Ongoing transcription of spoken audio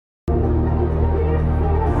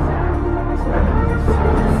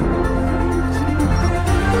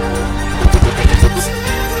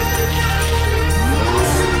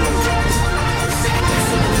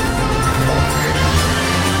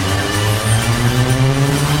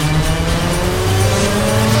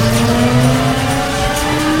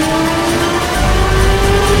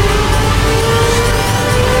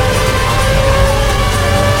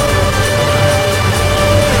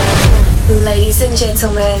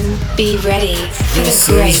Be ready for the This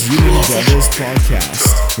great is music. JEGERS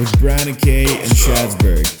podcast with Brandon K and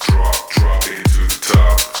Shadsburg. Drop it to the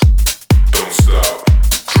top. Don't stop.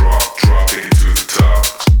 Drop it to the top.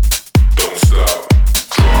 Don't stop.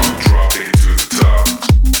 Drop it to the top.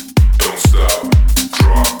 Don't stop.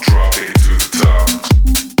 Drop it to the top.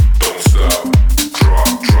 Don't stop.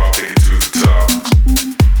 Drop it to the top.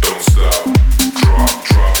 Don't stop.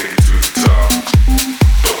 Drop it to the top.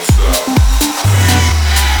 Don't stop.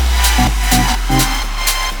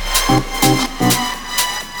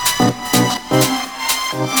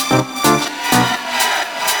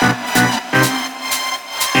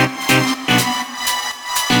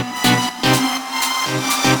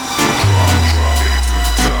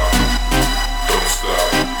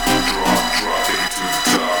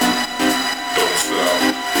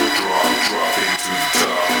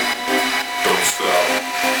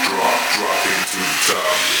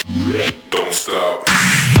 Don't stop. Don't stop.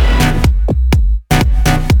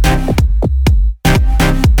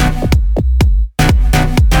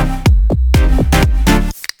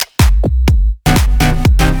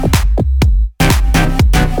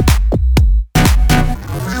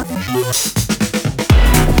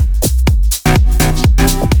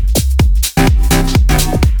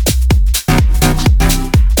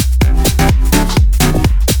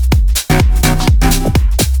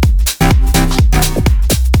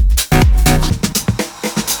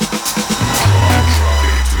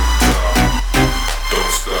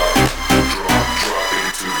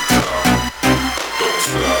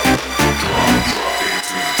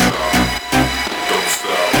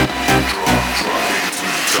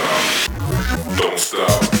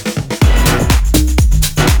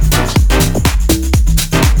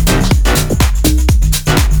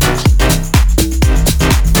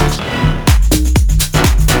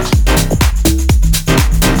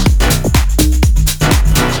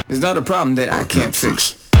 It's not a problem that I can't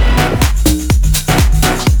fix.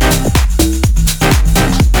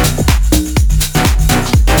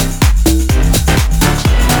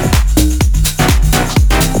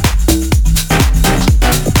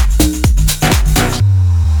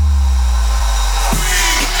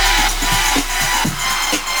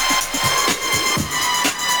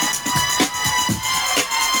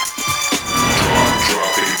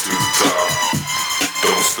 Drop it to the top.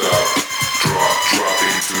 Don't stop. Drop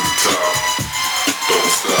it to the top.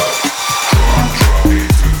 Don't stop. Drop it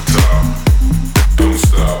to the top. Don't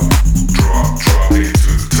stop. Drop it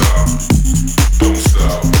to the top. Don't stop. Drop it to the top. Don't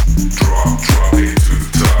stop. Drop it to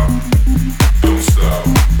the top. Don't stop.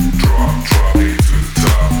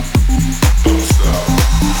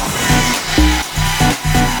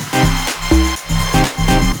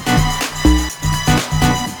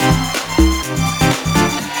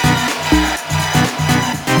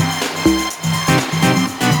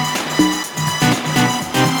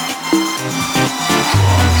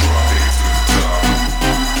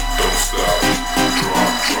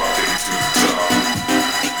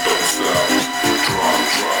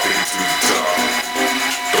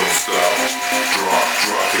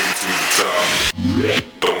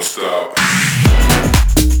 Don't stop.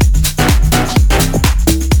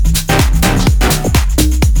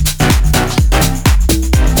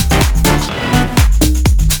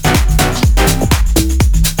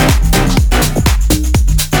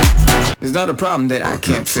 It's not a problem that I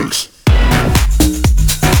can't fix.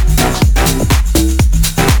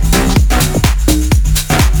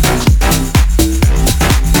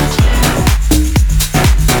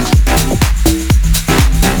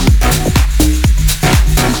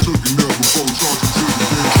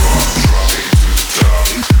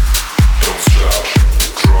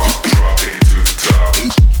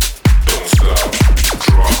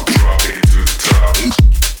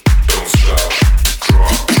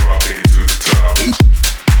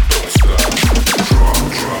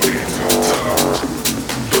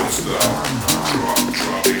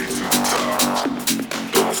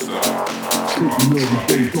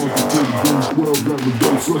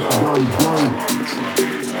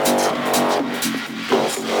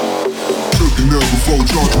 Before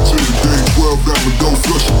charging to the game 12, that would go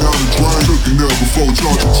flush it down the drain. Looking there before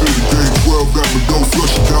charging to the game 12, that would go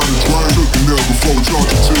flush it down the drain. Looking there before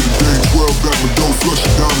charging to the game 12, that would go flush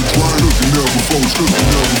it down the drain. Looking there before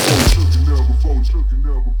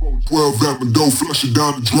 12, that would go flush it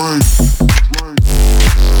down the drain.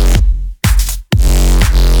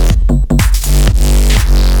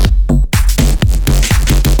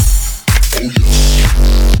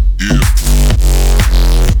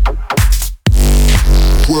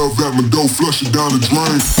 That would go flush it down the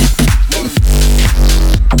drain.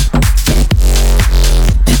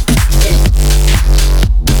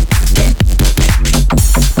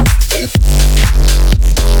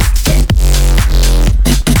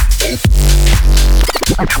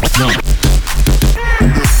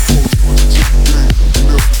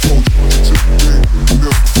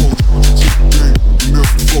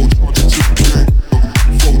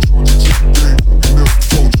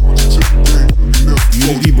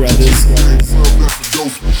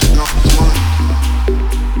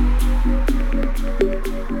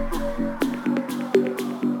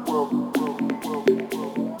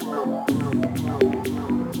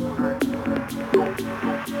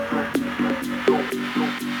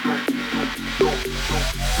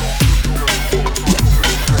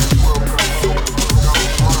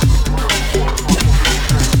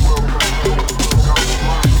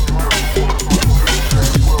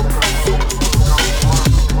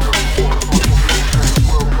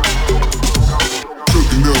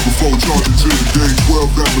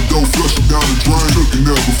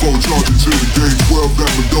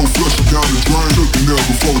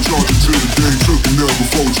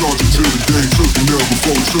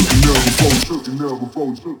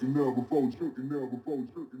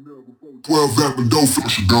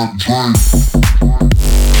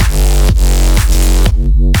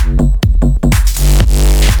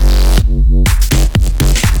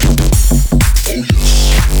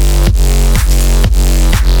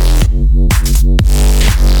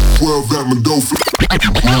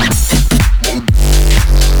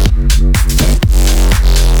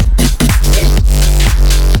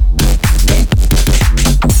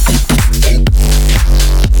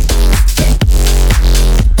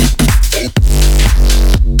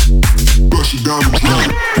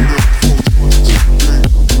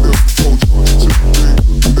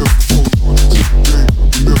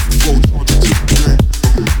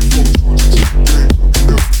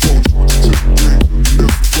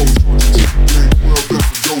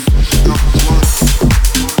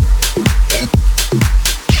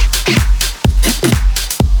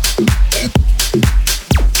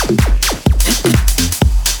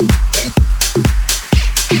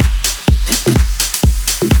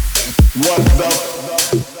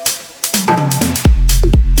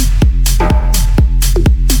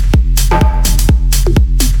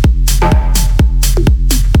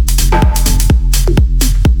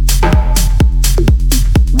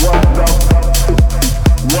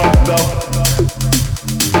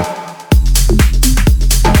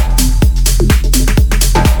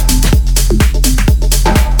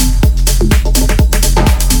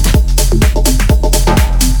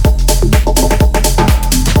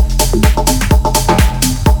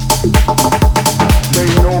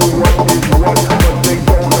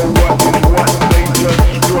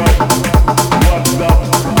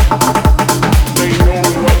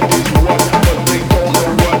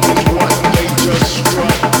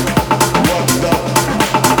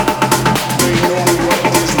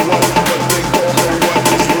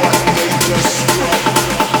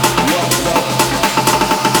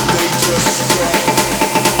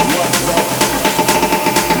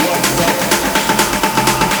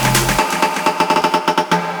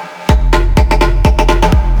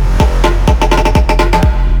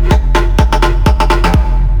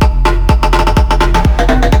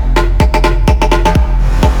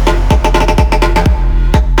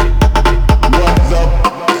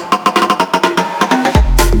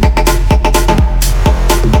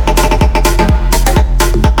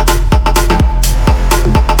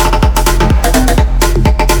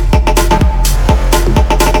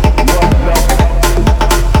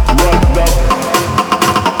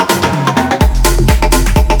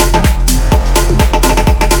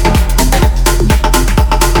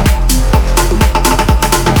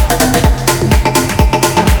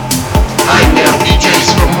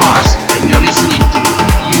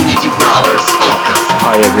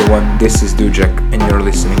 This is Dujak, and you're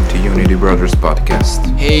listening to Unity Brothers Podcast.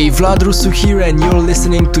 Hey, Vlad Rusu here, and you're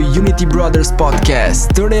listening to Unity Brothers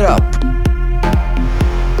Podcast. Turn it up!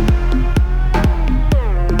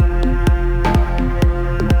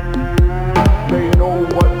 They know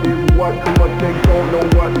what is what, but they don't know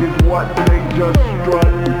what is what. They just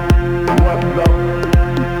strut. What's up?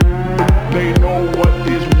 They know what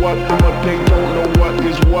is what, but they don't know what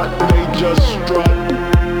is what. They just strut.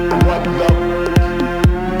 What's up?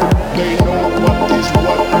 They know what is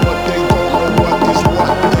what, but they don't know what is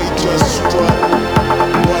what. They just strut.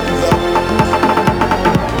 What's up?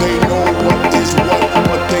 They know what is what,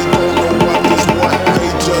 but they don't know what is what.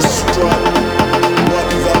 They just strut.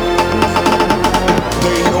 What's up?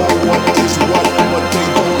 They know what is what, but they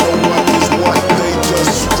don't know what is what. They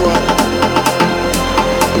just strut.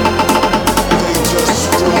 They just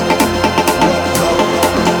strut. What's up?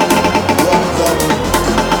 What's up?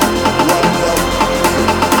 What's up?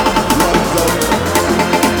 What's up? What's up?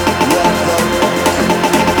 What's up?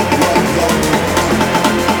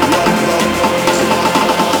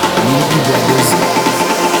 Unity Brothers.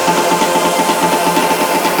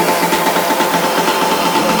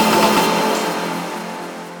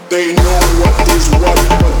 They know what is what,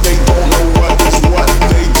 but they don't know what is what.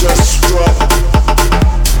 They just strut.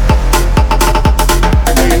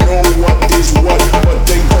 They know what is what, but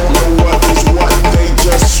they don't know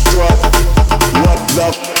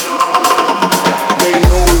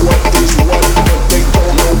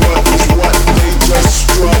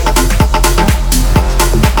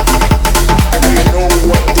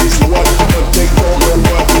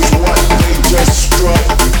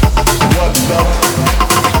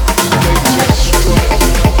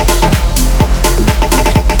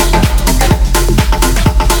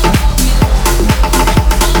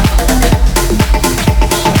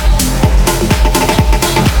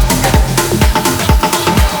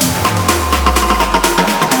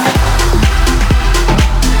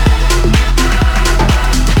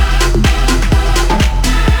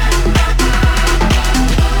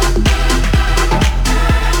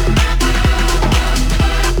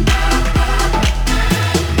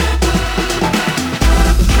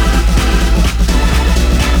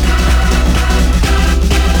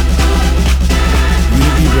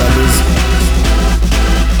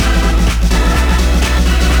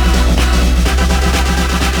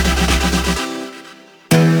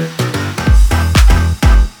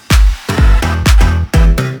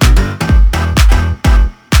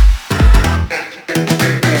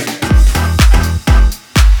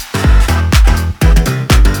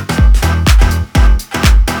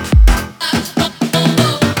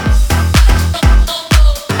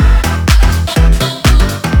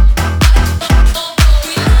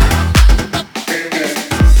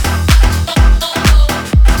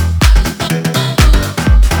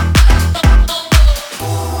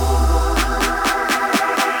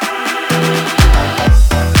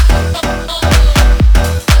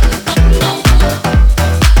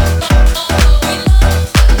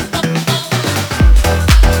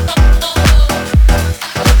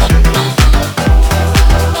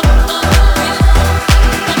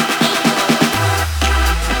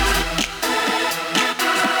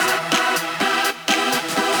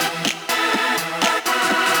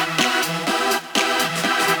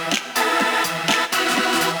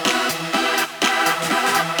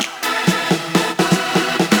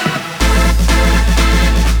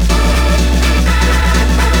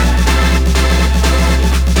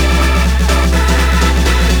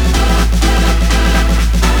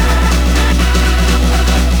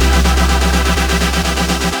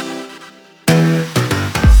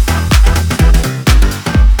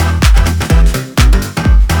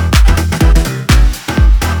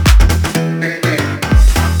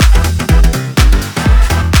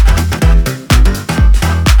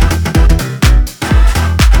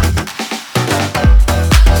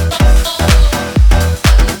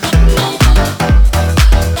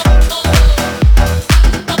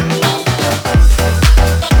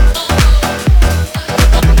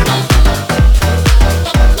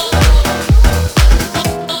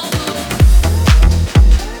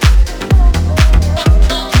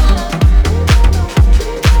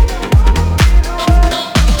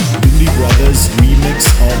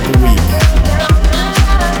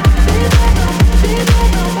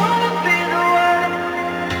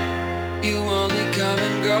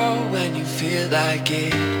when you feel like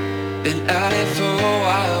it. Been at it for a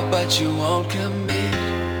while, but you won't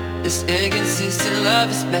commit. This inconsistent love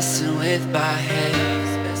is messing with my head.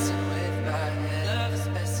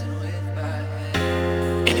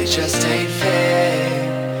 And it just ain't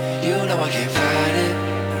fair. You know I can't fight it.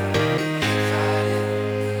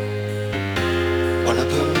 Wanna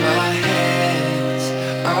put my hands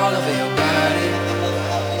all over your body.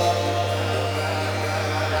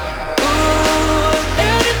 Ooh,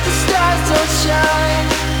 and if the stars don't shine,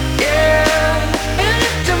 yeah, and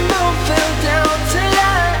if the moon fell down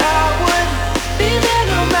tonight, I would be there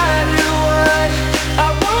no matter what. I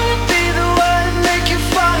wanna be the one to make you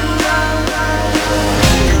fall in love.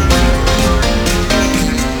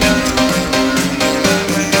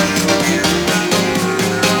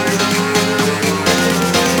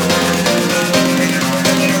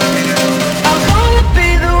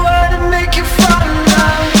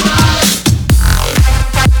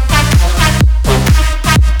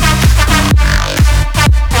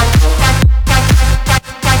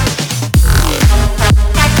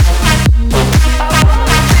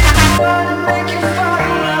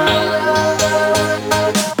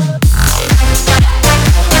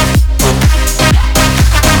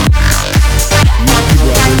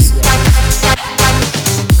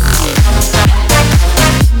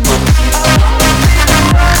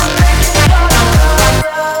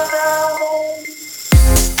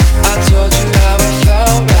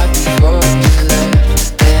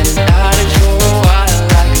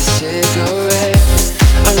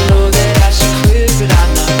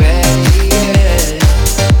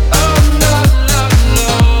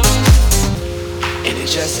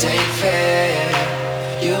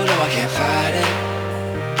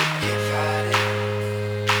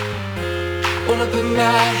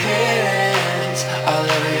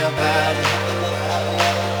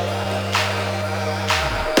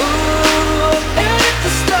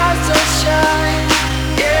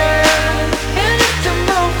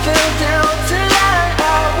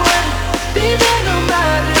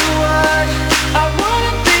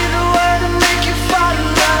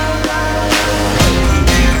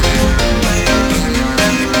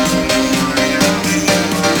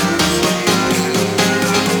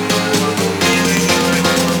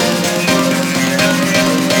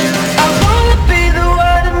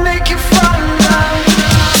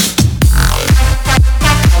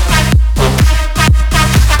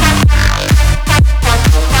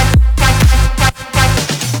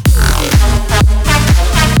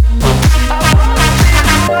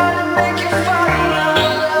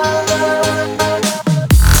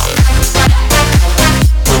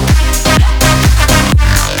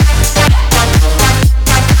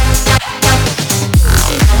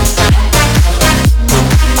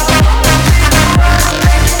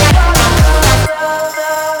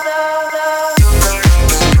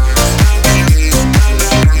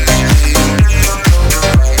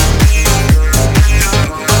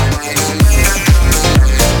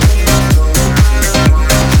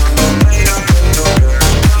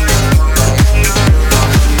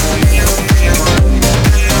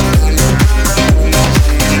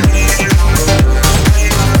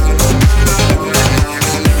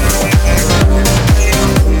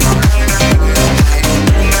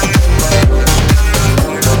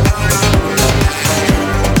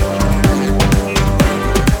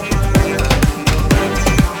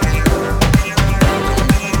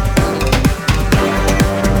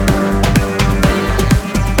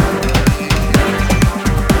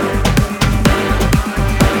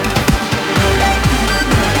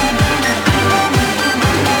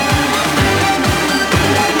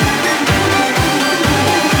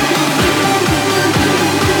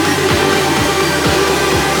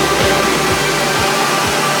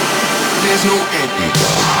 There's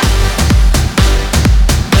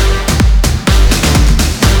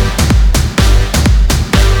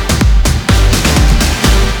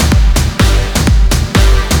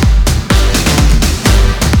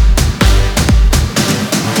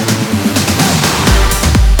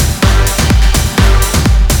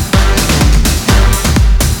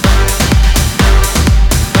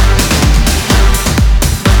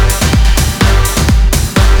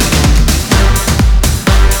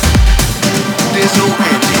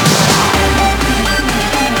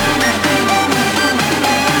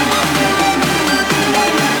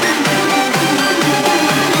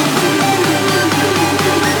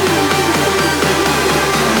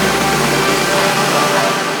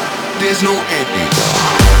no ending.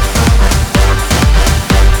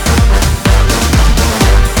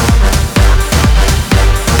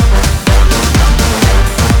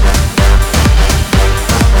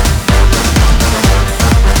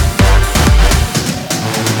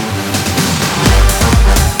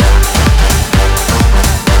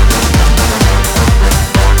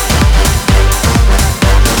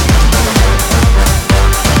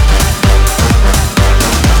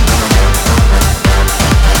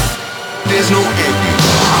 there's no ending.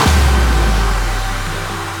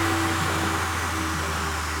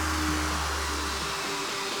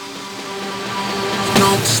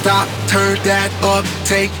 Don't stop, turn that up,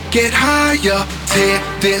 take it higher. Tear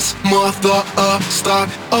this mother up, start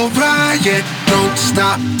a riot. Don't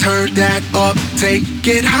stop, turn that up, take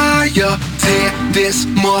it higher. Tear this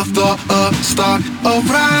mother up, start a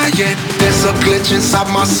riot. There's a glitch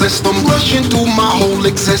inside my system, rushing through my whole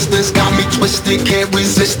existence. Got me twisted, can't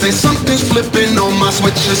resist it. Something's flipping on my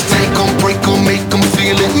switches. Take 'em, break 'em, make 'em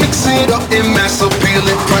feel it. Mix it up and mass appeal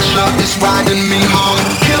it. Pressure is riding me hard.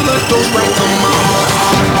 Killer goes right to my heart.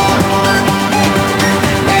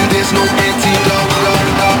 And there's no antidote.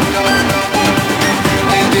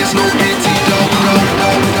 And there's no antidote.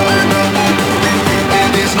 And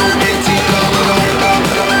there's no antidote.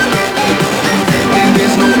 And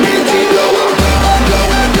there's no antidote.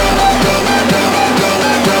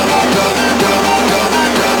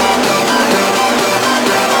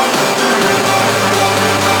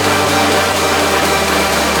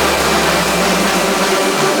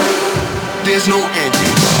 There's no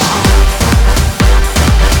ending.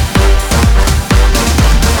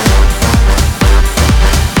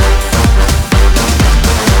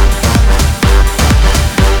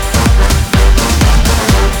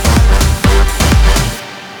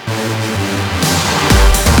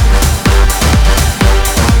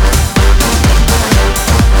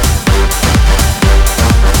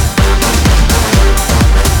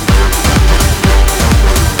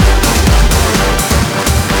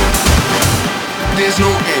 There's no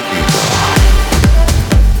ending.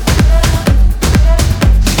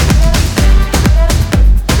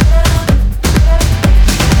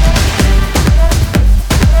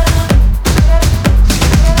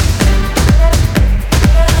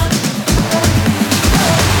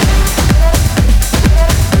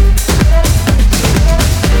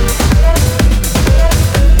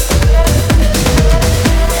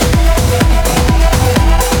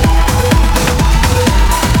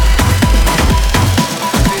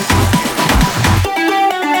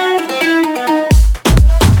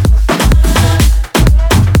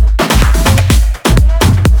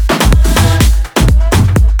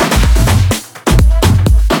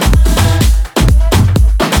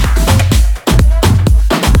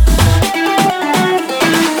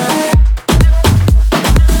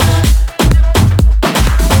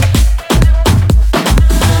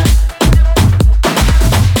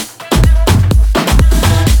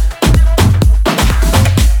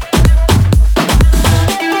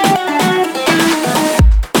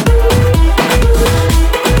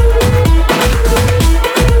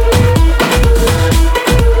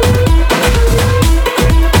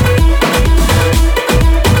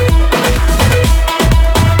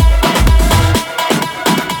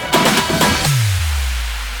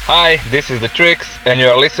 Hi, this is The Tricks, and you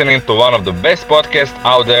are listening to one of the best podcasts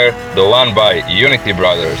out there, the one by Unity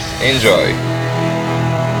Brothers. Enjoy!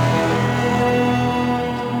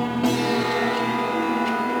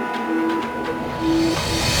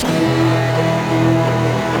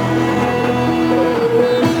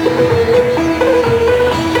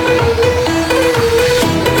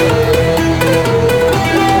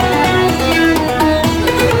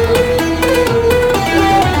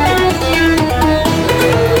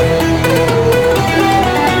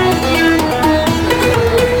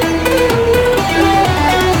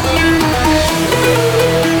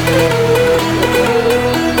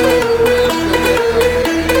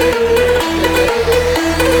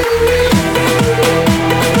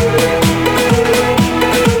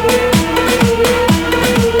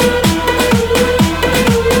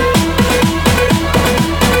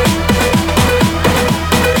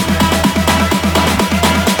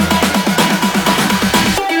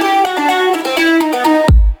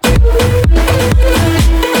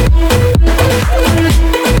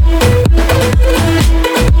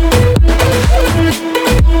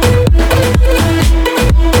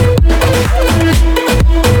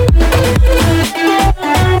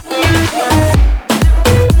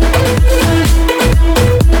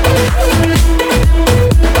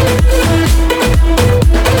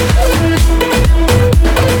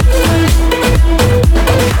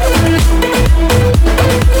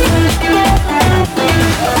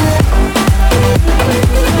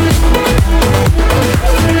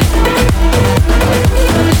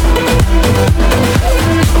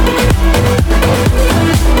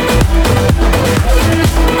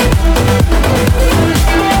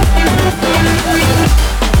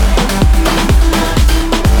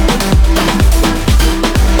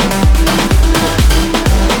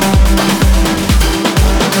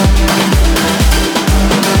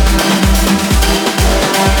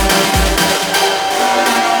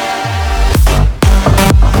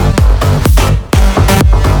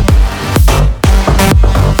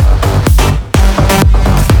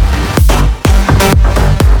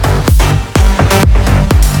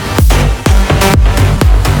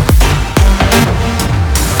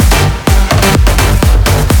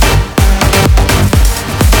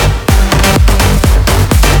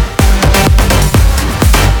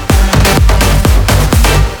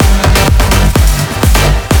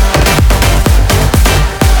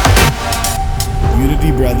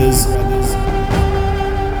 Brothers.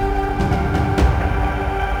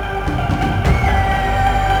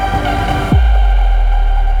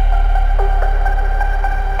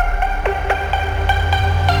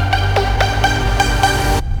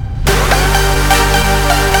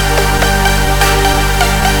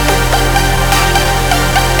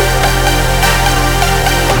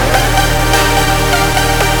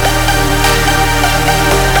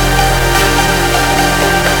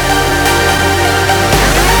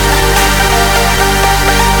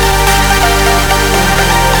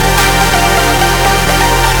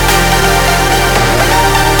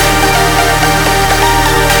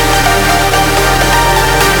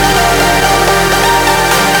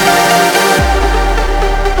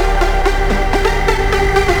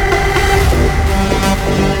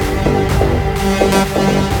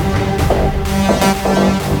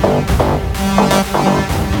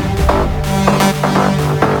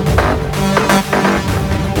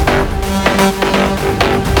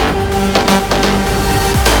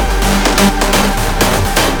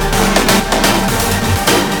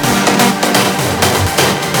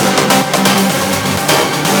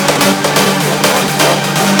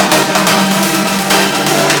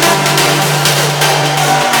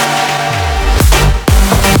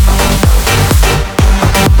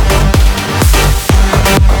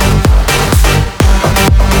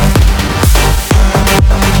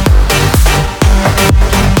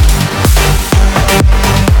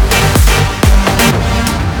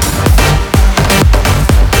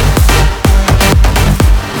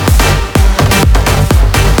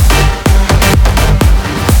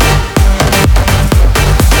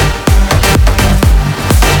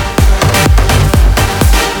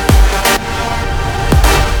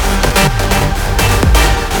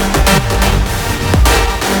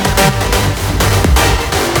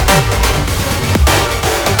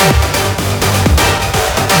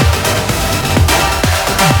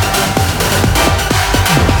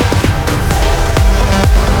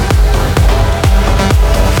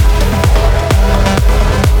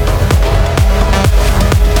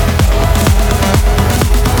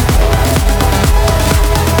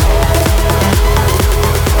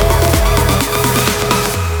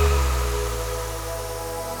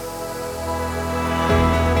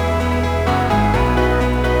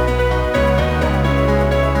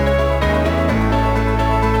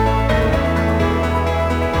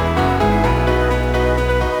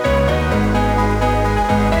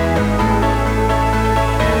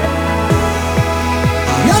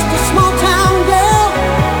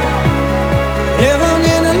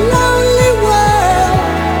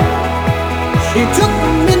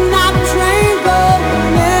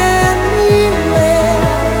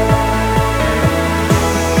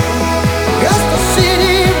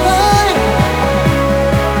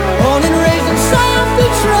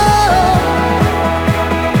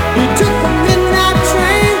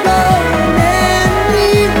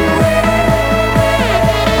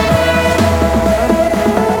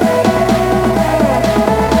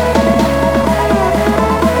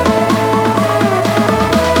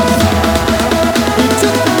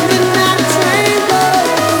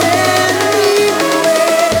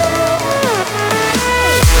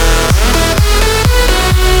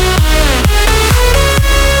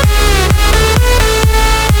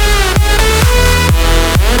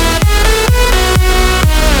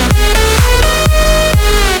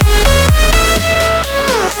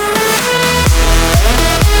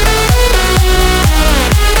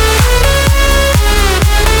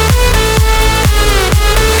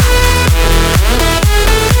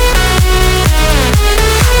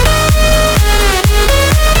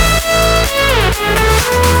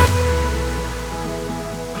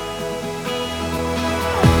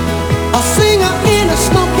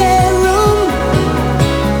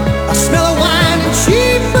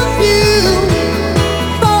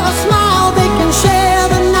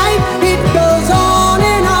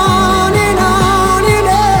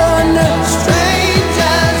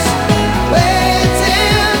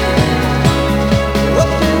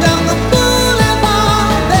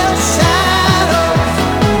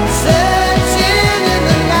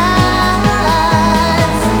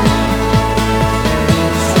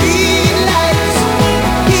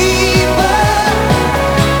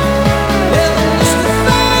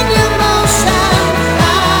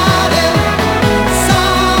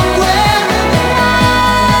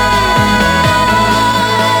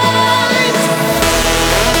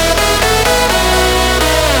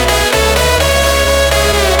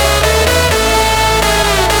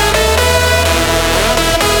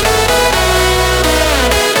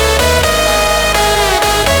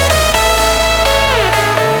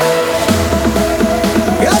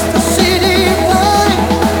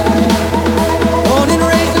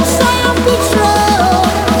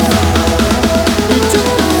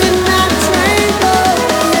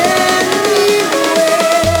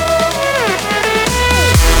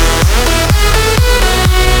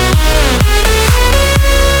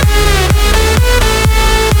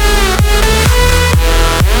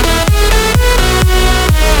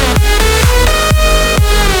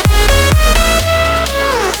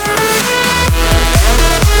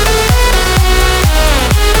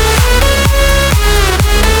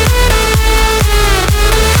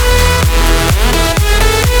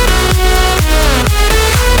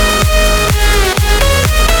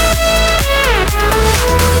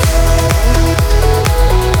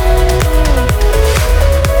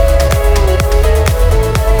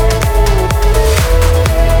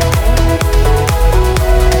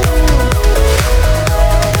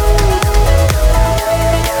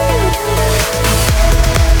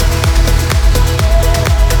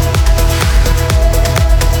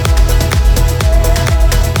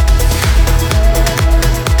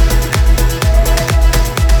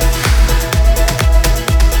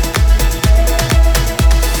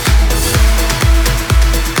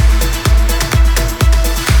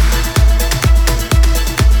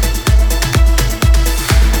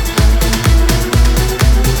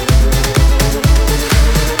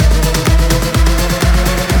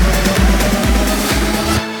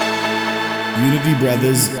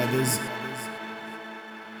 Brothers.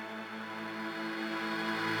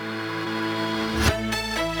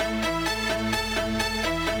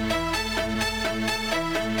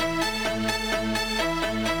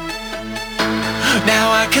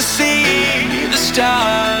 Now I can see the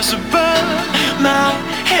stars above my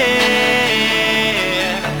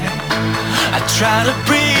head. I try to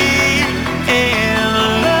breathe in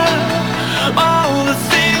love all the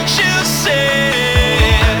things you said.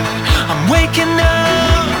 I'm waking up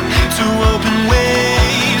to open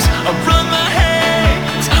waves. I run my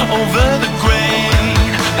hands over the grain.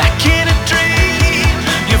 Like in a dream,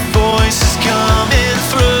 your voice is coming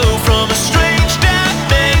through from a strange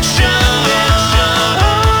dimension.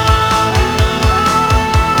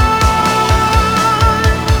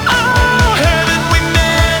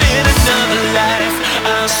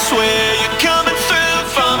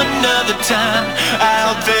 Time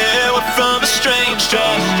out there, we're from a strange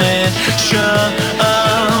dimension.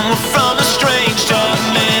 We're from a strange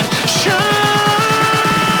dimension.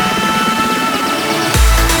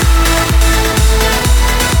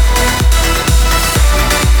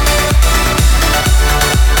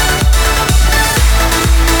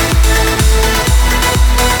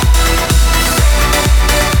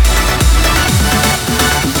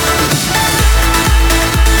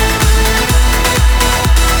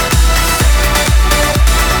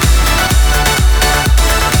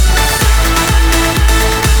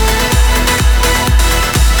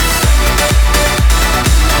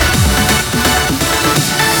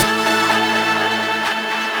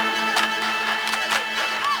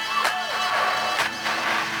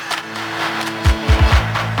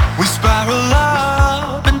 We spiral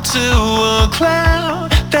up into a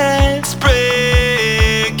cloud that's breaking.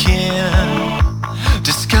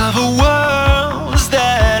 Discover worlds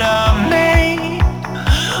that are made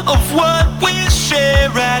of what we share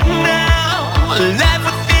right now. Life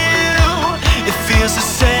with you, it feels the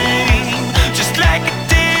same, just like it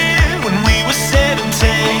did when we were 17.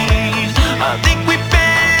 I think we've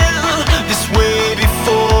been this way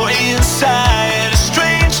before, inside a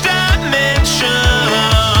strange dimension.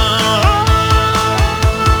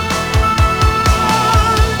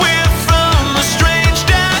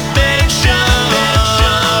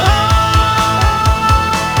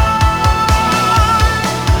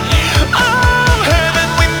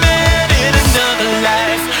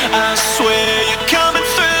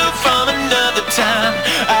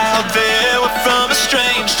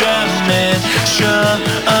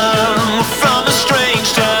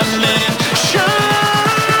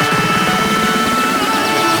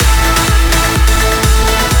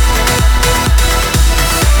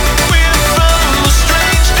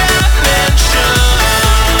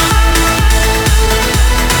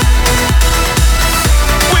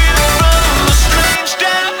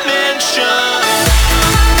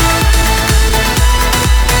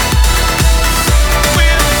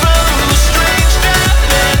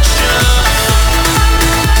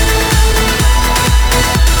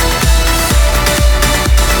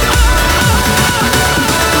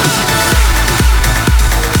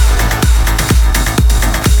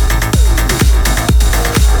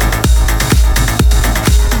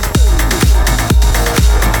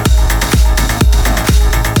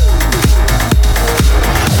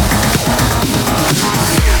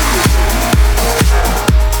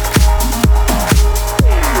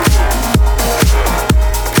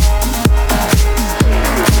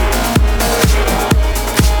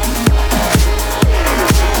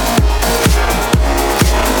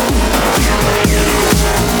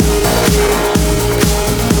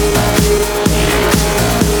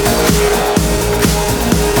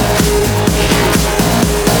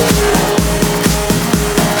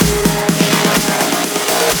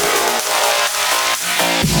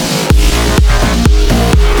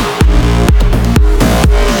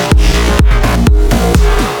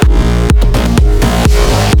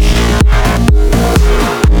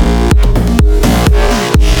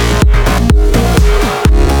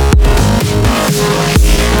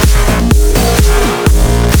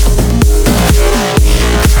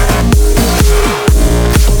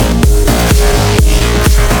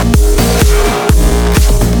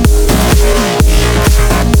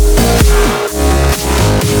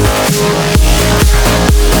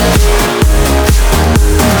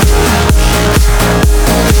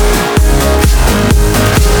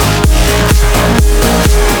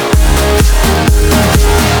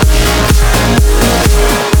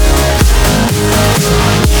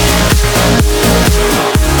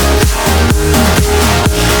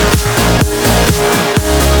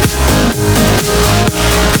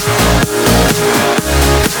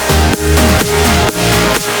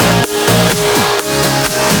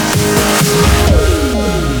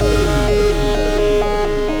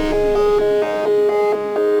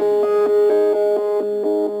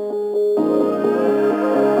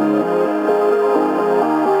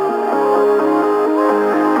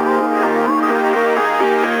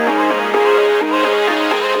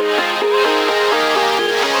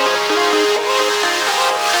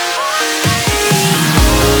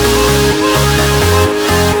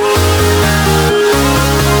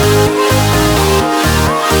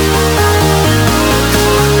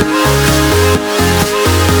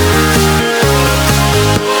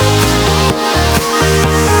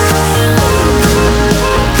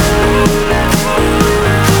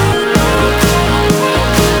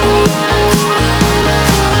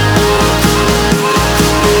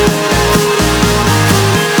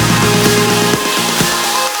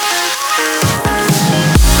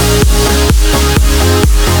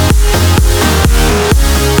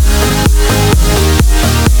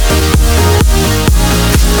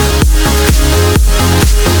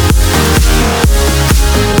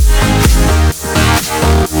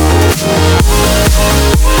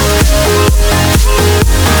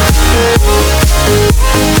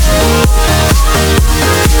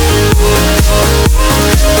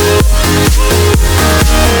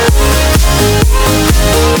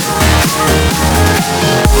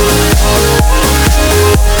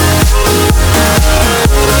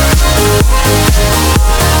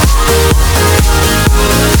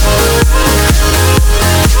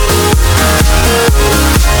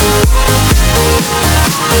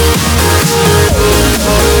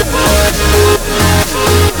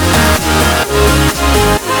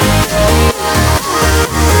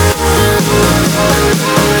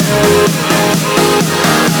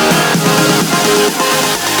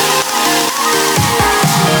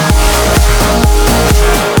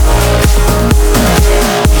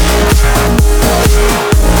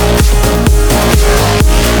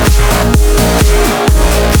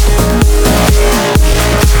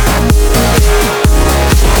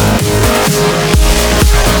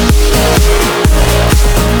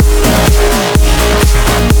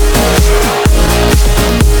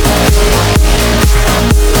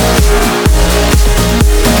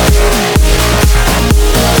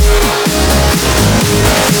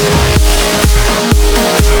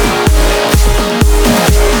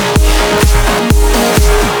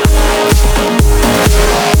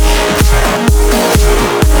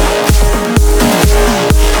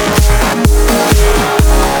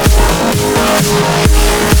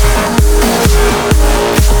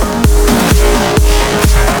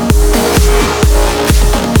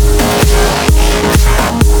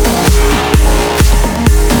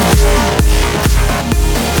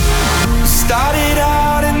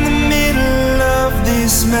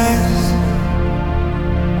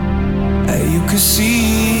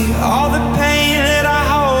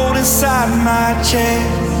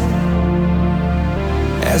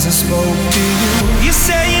 as I spoke to you. You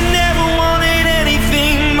say you never wanted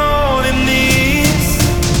anything more than this.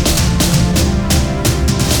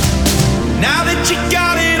 Now that you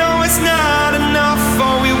got it, oh, it's not enough.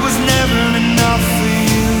 Oh, it was never enough for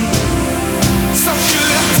you. So should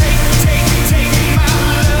I take my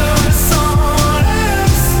love to someone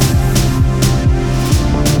else?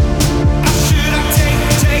 Or should I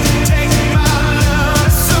take my love to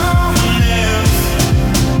someone else?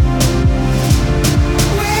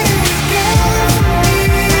 Where do we go from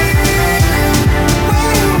here?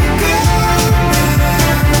 Where do we go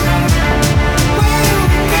now? Where do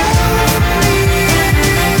we go from here?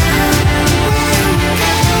 Where do we go?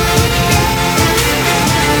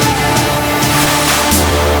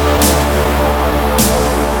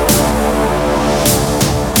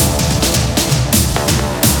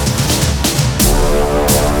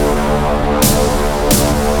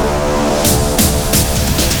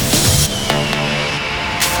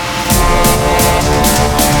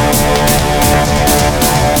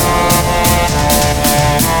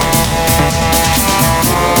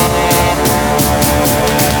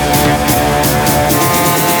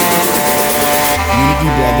 Unity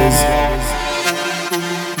Brothers.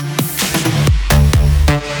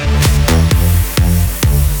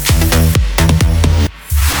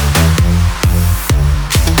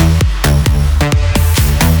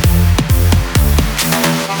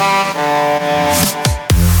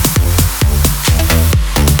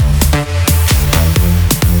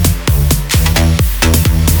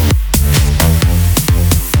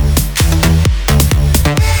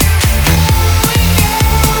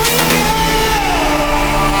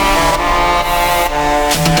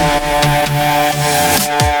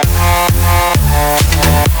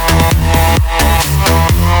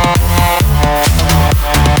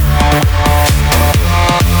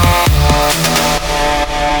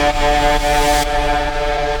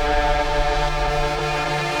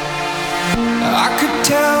 I could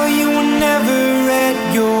tell you were never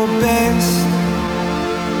at your best,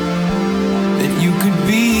 that you could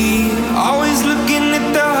be always looking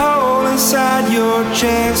at the hole inside your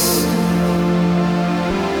chest.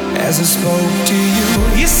 As I spoke to you,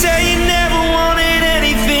 you say you never wanted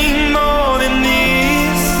anything more than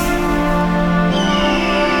this.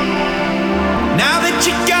 Now that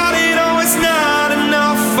you got it, oh, it's not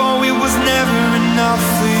enough. Oh, it was never enough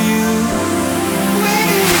for you. Where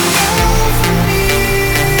do we go from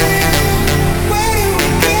here? Where do we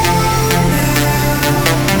go now?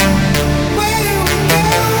 Where do we go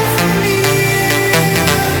from here?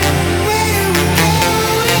 Where do we go?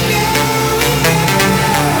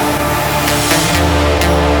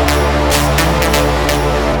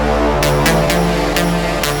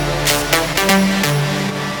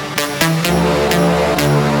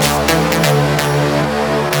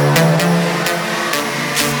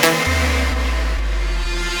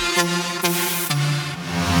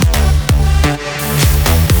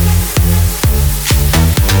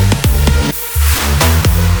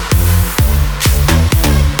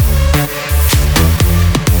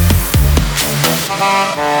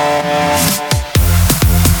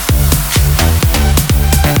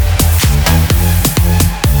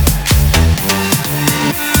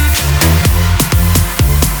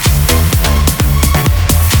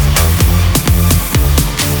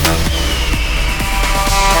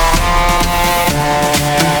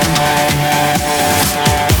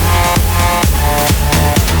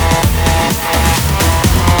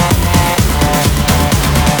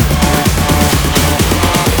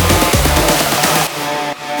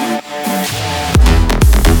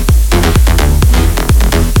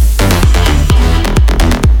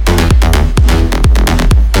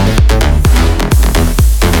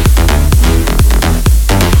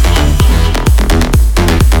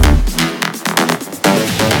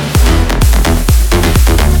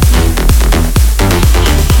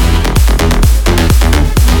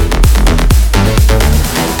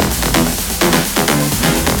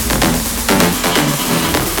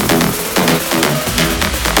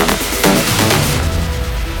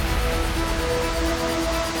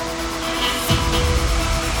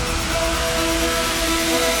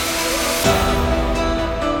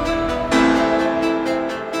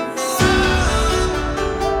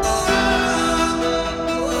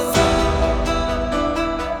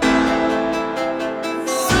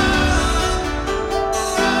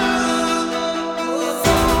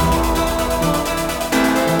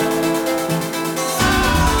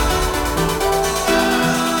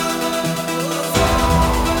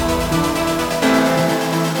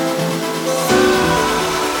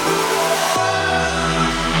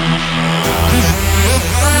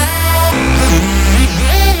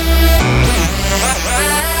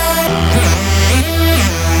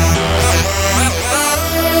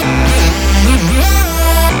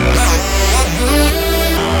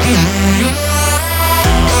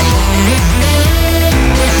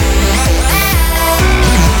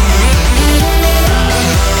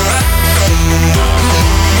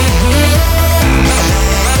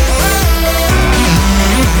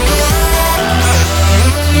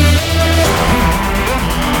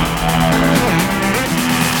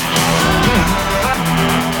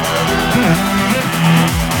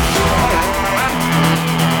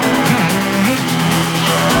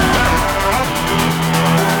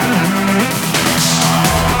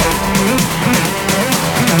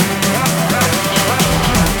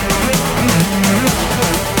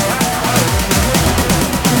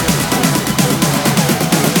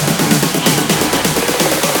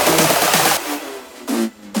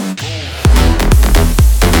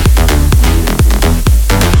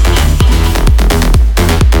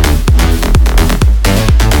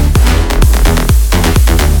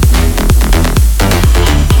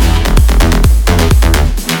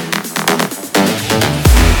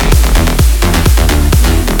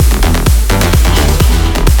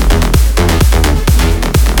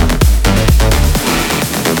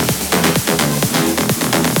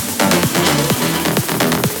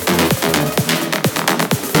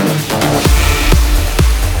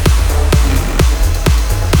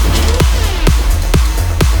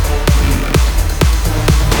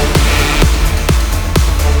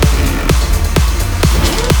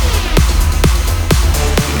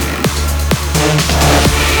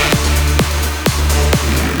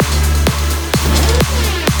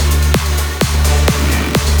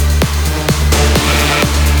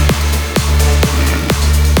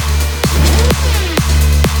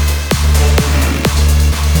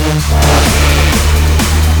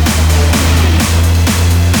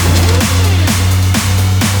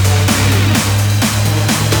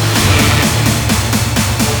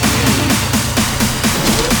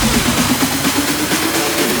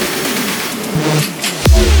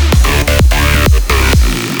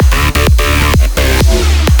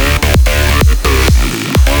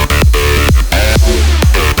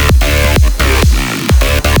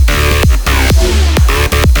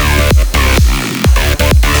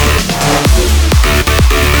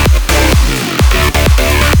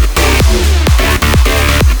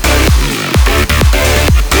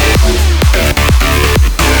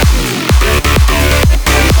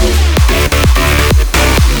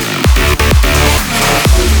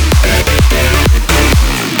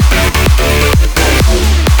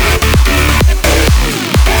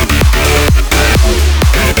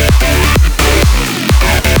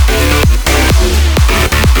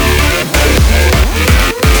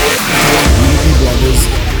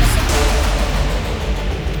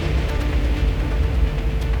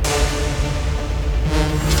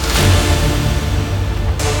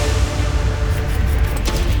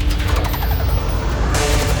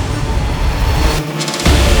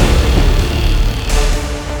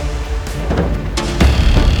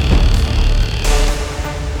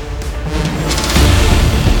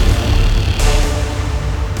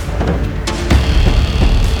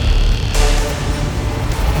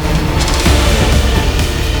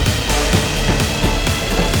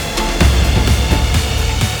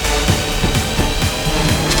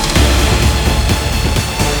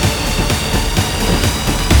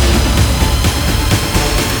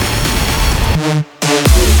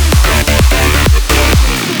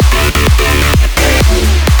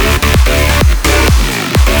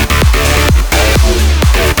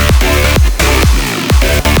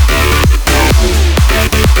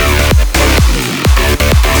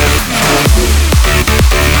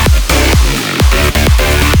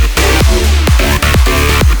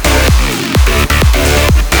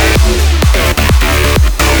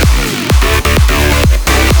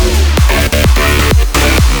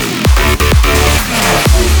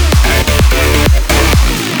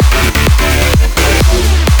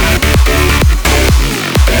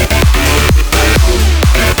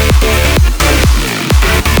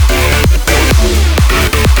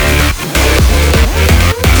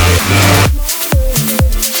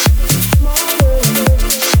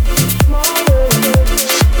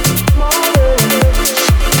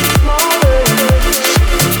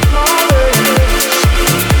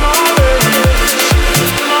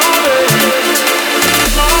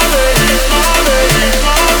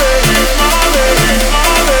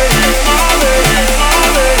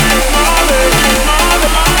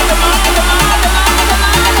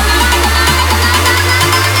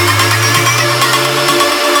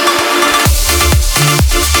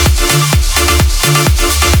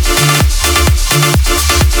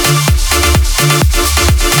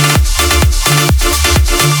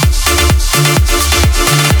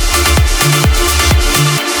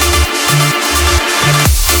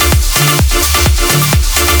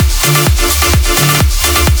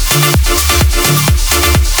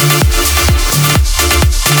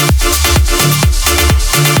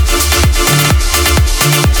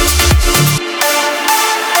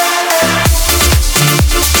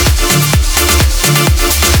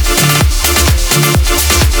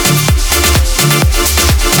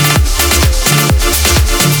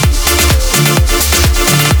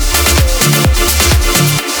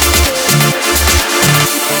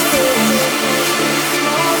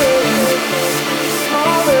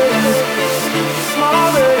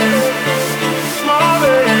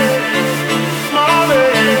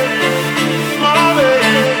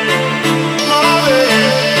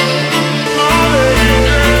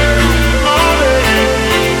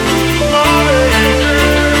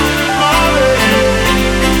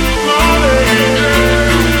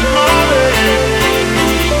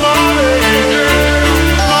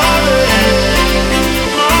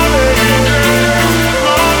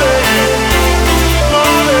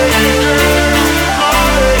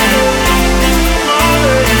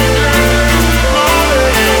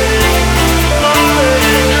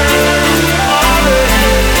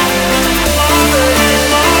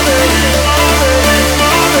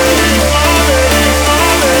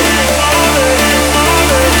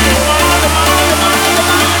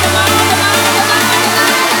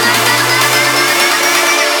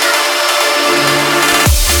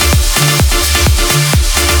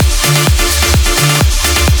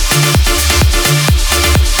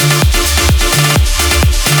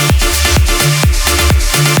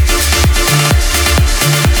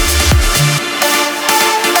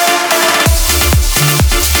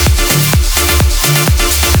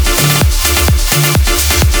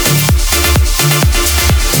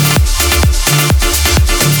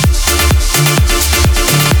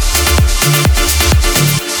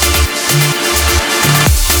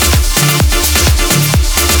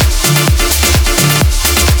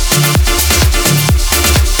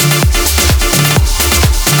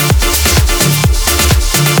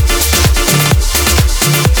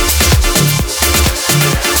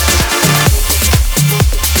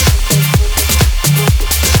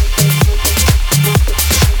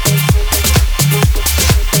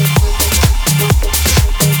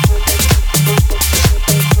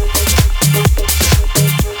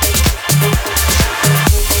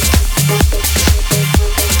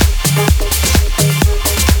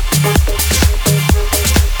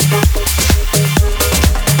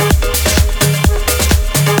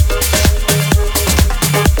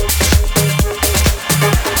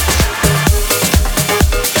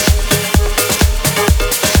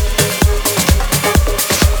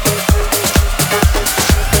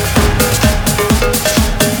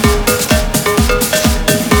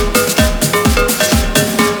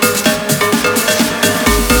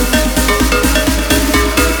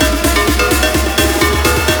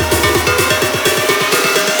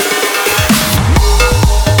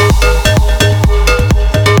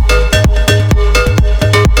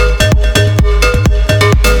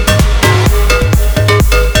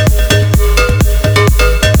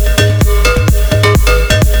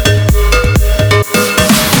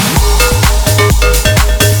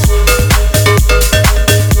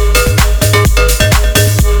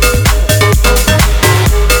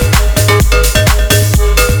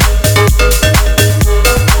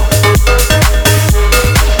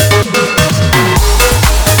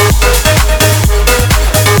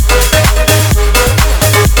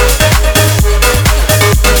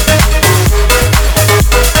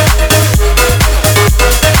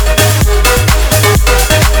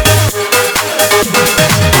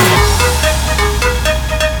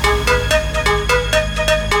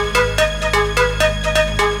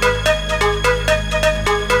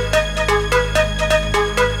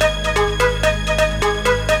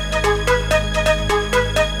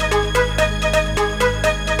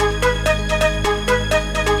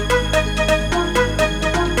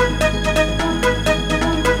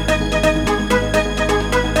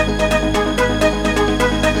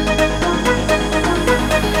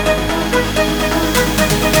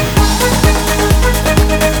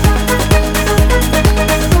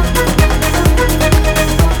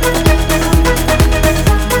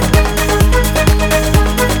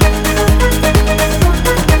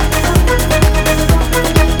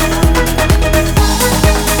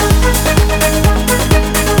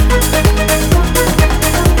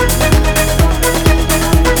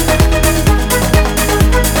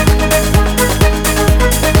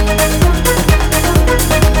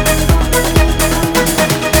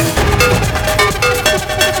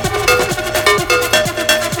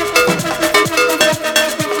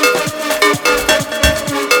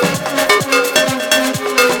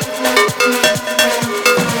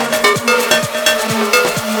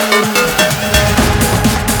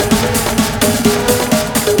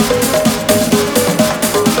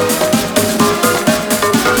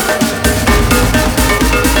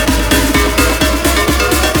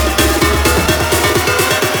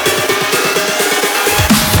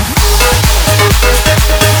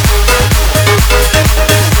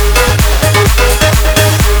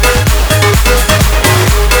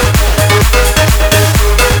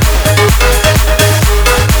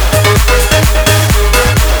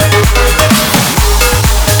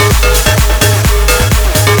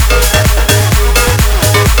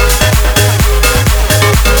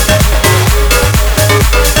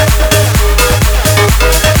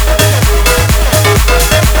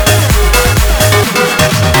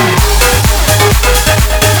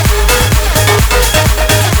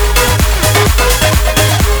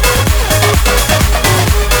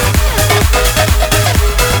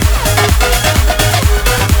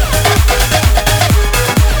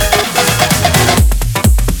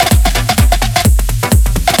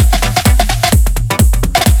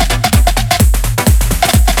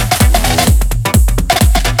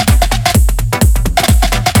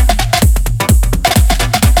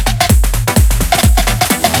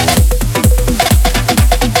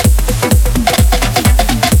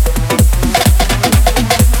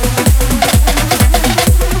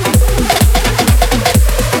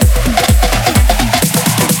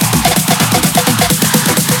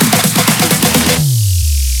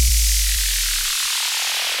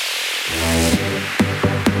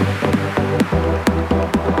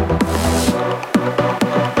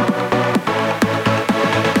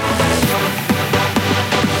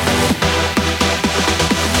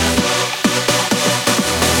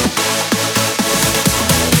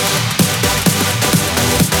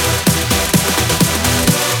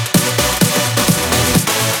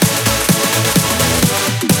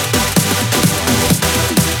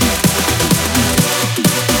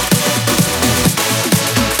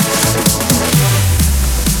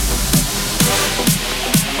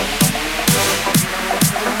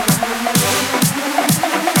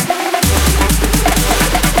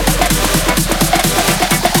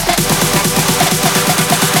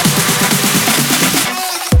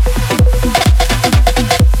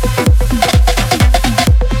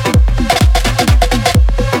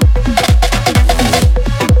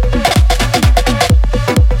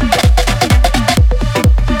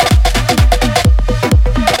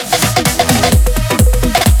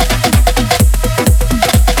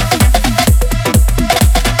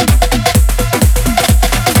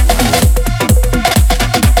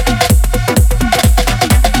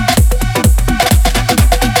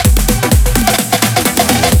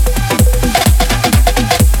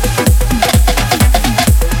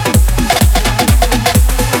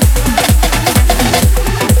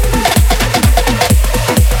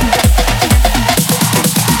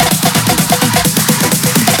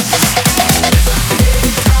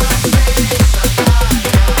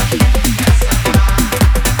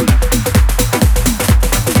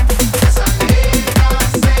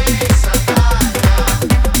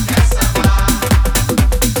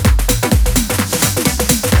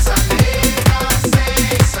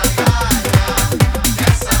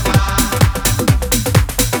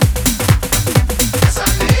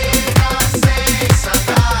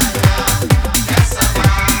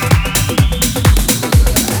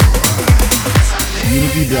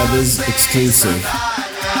 Brothers exclusive.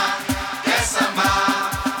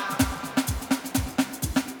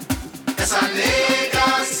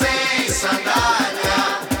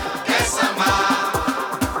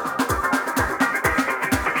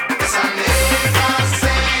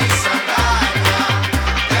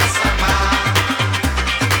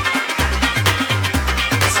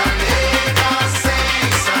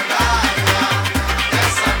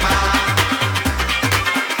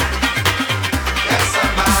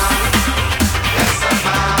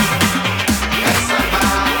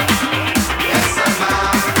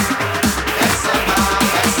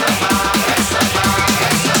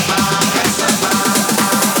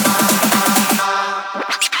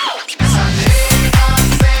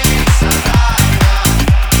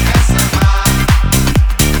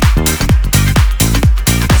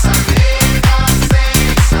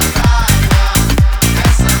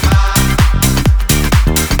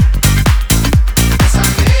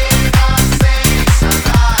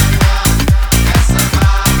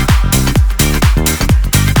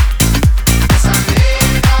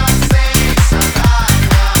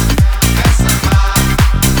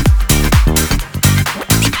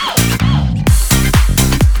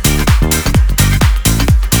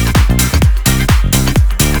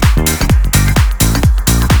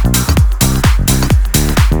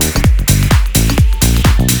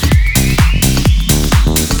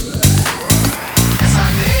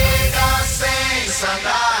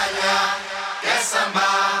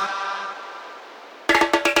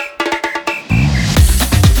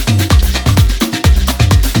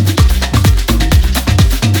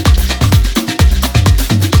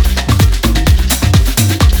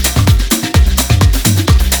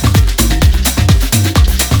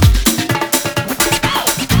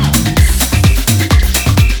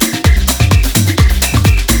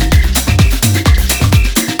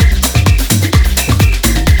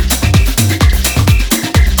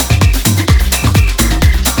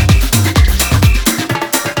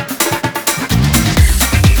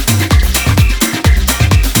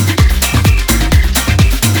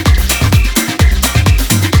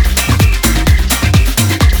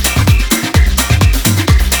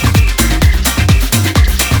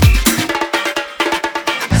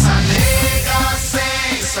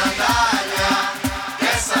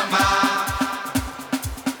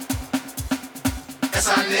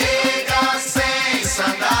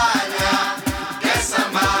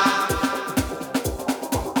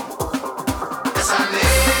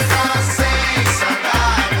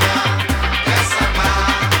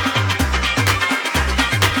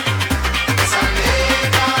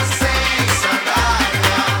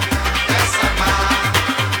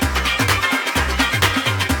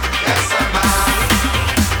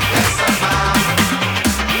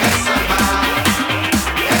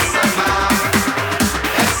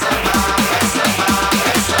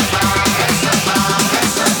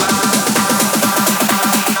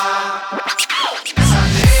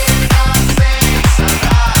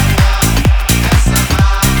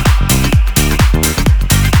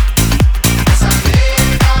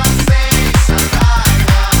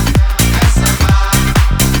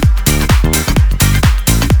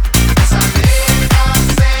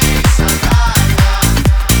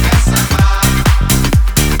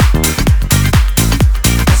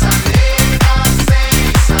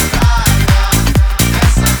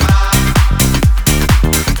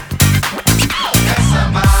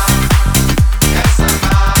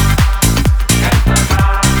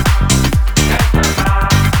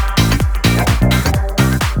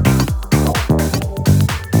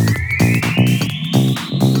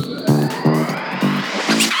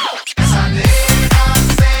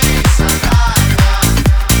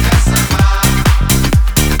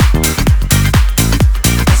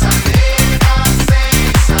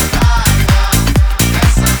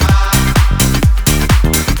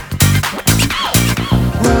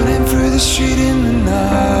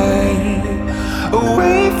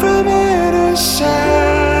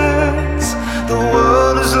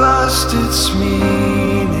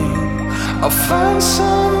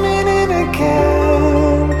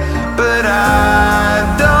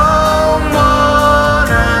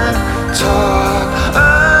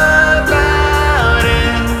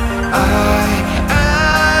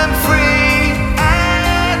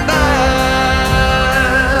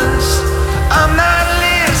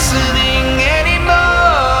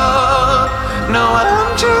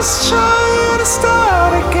 just trying to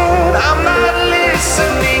start again. I'm not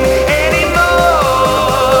listening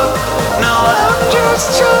anymore. No, I'm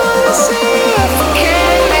just trying to see if I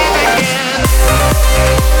can live again.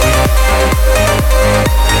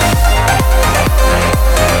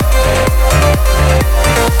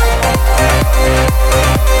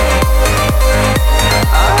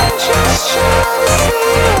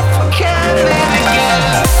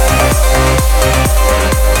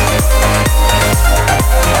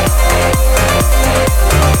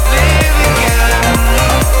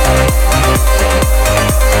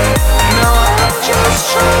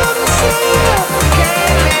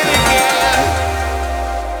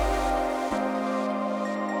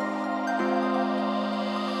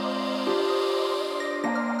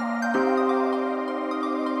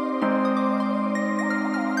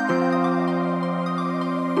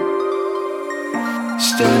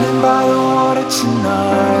 standing by the water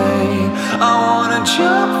tonight. I wanna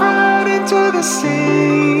jump right into the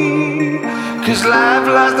sea, 'cause life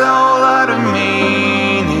lost a whole lot of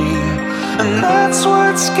meaning, and that's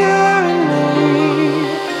what's scaring me.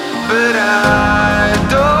 But I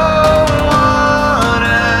don't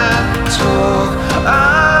wanna talk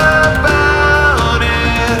about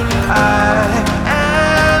it. I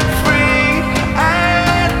am free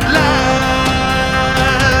at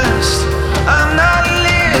last. I'm not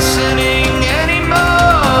listening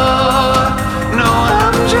anymore. No,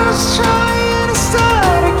 I'm just trying to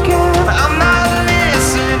start again. I'm not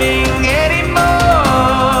listening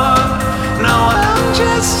anymore. No, I'm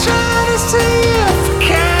just trying to see if I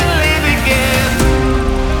can live again.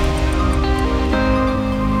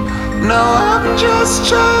 No, I'm just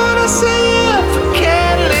trying to see if I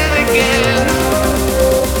can live again.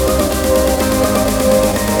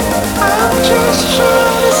 I'm just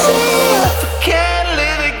trying to see if I can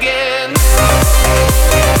live again.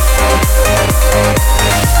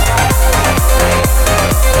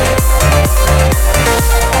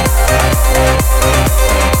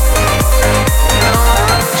 No,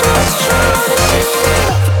 I'm just trying to see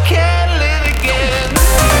if I can live again.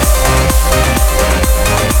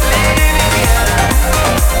 Live again.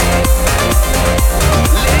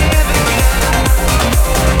 Live again.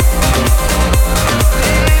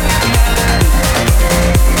 Live again.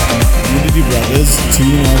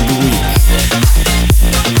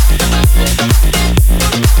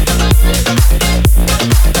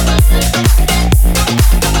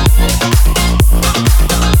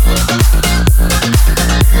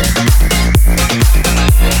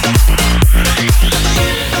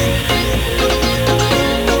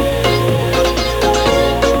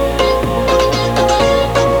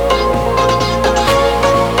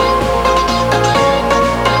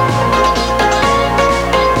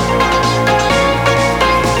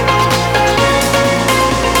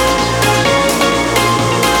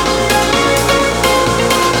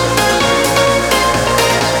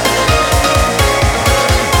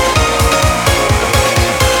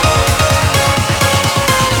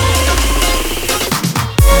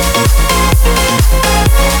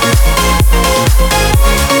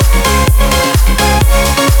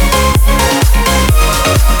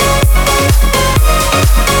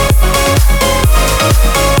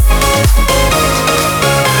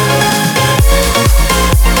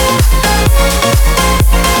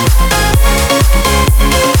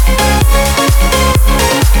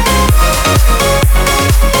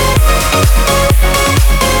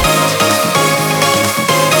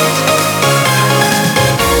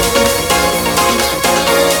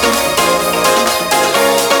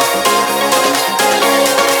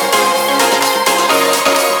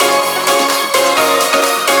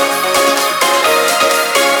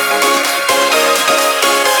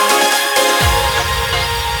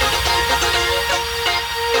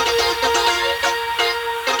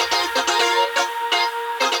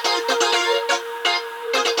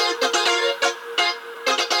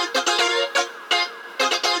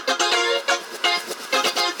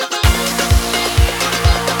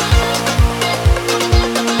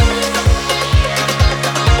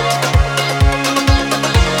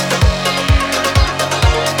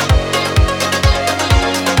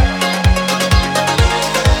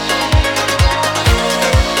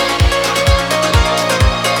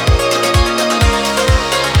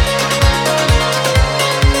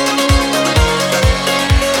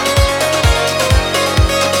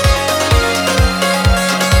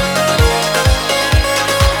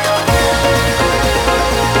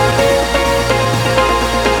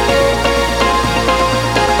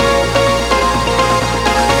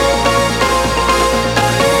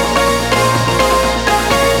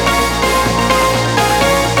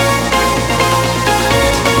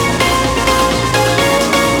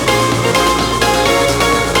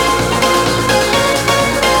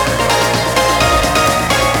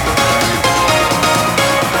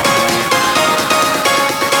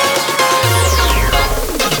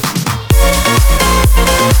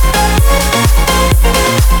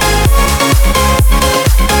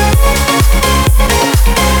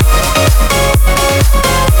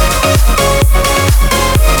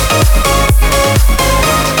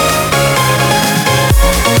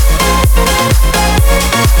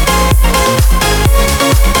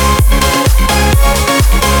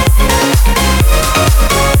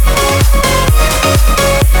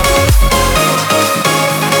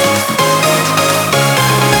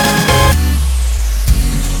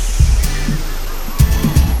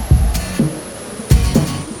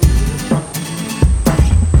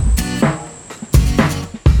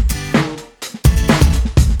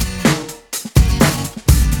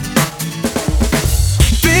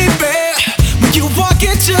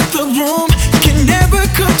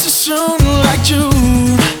 soon like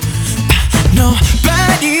June.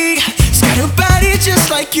 Nobody's got a body just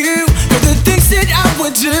like you. But the things that I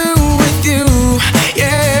would do with you,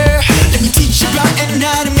 yeah. Let me teach you about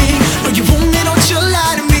anatomy. No, you won't need, don't you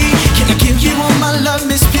lie to me. Can I give you all my love,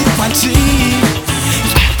 Miss PYT?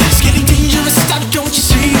 It's getting dangerous, stop, don't you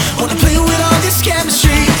see? Wanna play with all this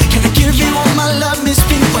chemistry. Can I give you all my love, Miss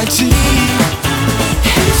PYT?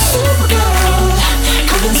 Hey, Supergirl,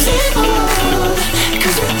 come and save the world.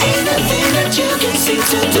 'Cause there ain't nothing that you can seem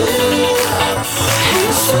to do. Hey,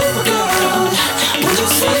 Supergirl, would you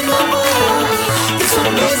save my world? It's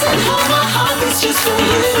amazing how my heart beats just for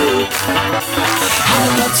you. I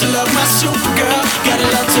would love to love my Supergirl. Gotta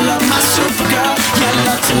love to love my Supergirl. Yeah,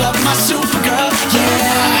 love to love my Supergirl.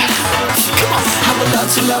 Yeah, come on. I would love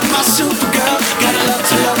to love my Supergirl. Gotta love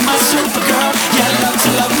to love my Supergirl. Yeah, love to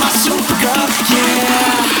love my Supergirl. Yeah.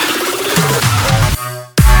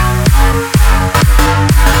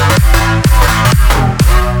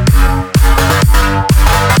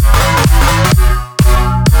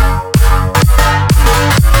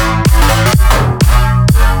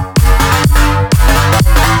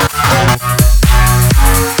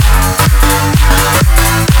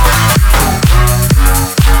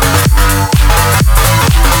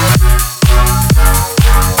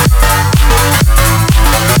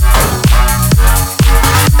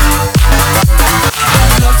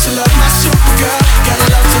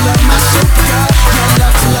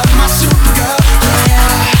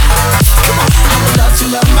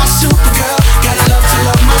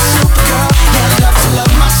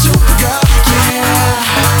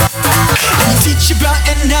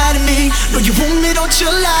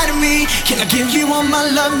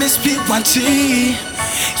 PYT.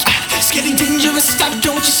 It's getting dangerous, stop,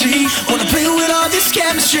 don't you see? Wanna play with all this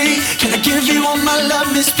chemistry. Can I give you all my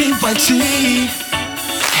love, Miss PYT?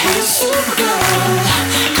 Hey, Supergirl,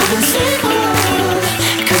 come and save the world.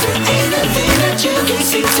 'Cause there ain't nothing that you can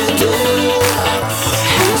seem to do.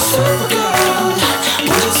 Hey, Supergirl,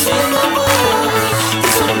 would you save my world?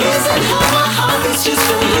 It's amazing how my heart beats just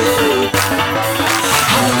for you.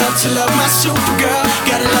 I would love to love my Supergirl.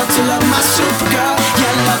 Gotta love to love my Supergirl.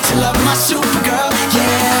 Yeah, love to love my Supergirl.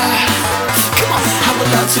 Yeah, come on. I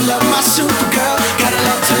would love to love my Supergirl. Gotta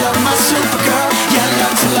love to love my Supergirl. Yeah,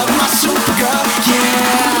 love to love my Supergirl.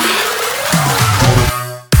 Yeah.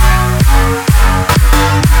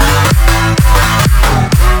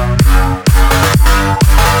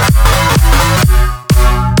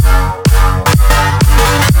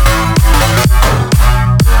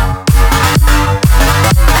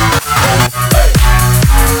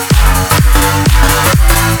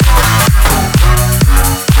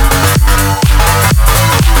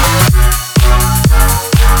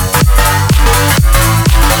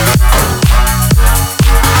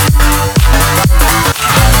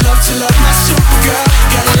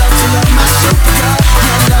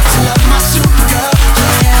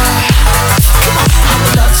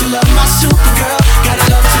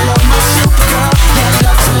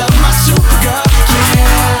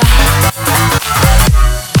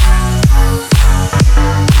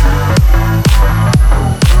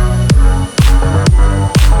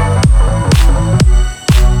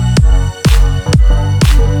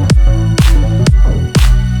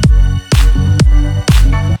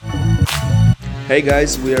 Hey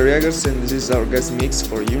guys, we are JEGERS and this is our guest mix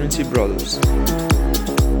for Unity Brothers.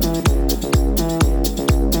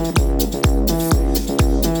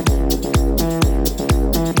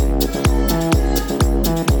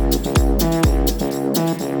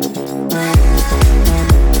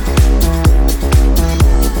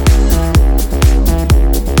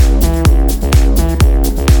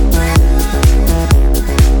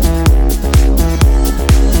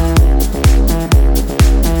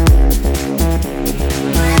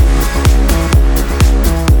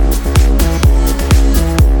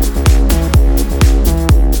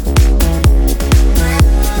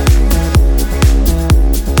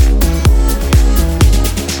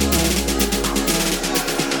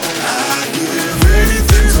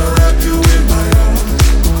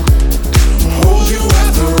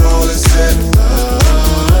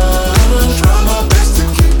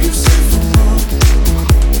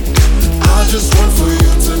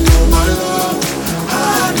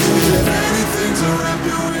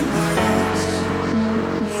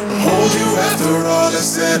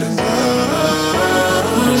 said and done.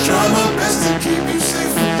 Try my best to keep you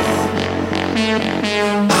safe from harm.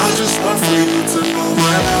 I just want for you to know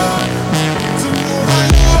my love, to know my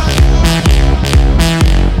love,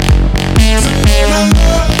 to know my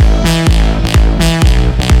love,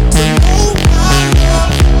 to know my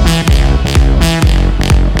love.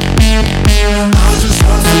 I just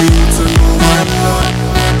want for you.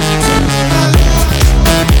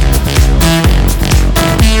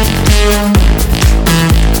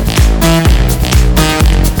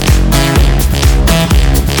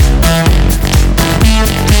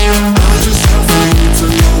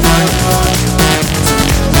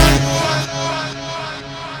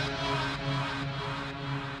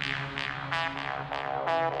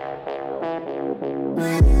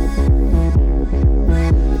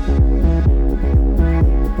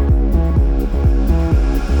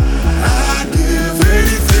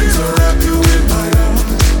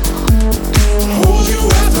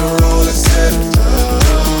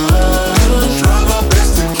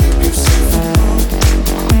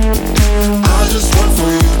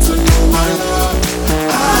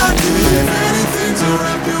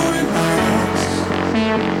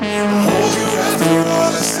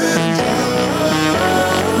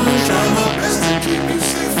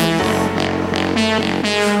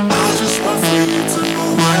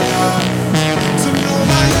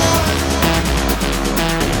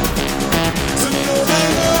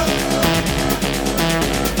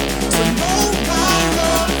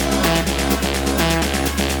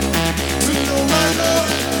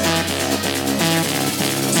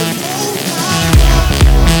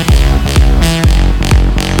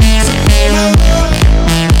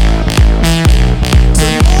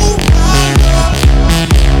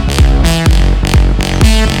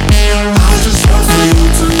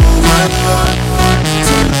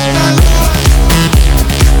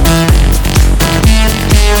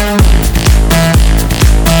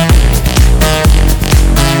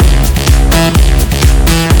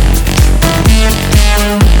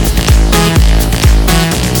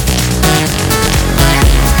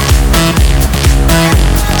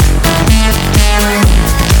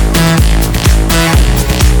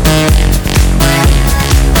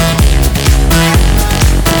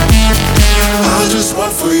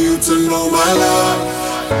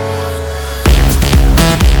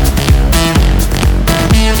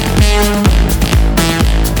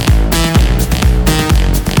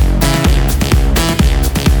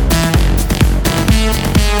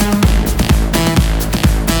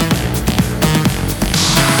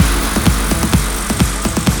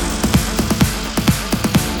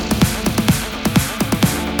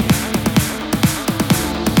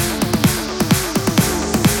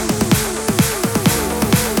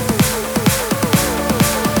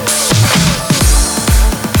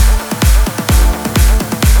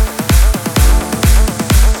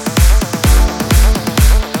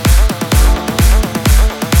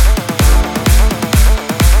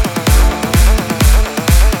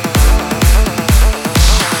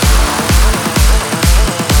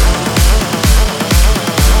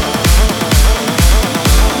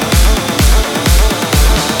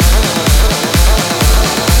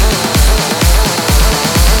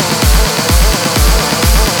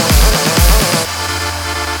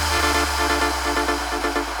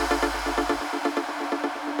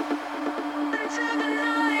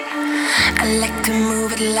 I like to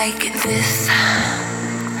move it like this.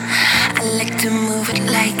 I like to move it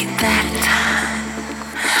like that.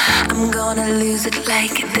 I'm gonna lose it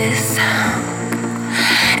like this.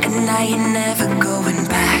 And now you're never going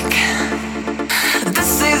back.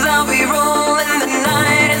 This is how we roll in the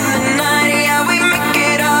night, yeah, we make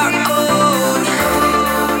it our own.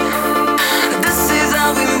 This is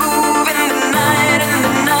how we move in the night,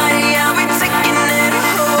 yeah, we're taking it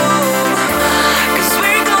home. 'Cause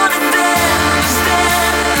we're gonna dance,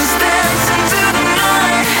 dance, dance into the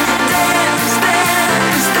night. Dance,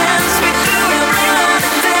 dance, dance, we do it right.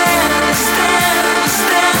 Dance, dance,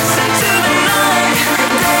 dance into the night.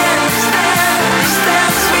 Dance, dance,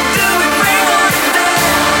 dance, we do it right.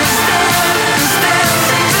 Dance, dance, dance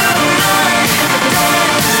into the night.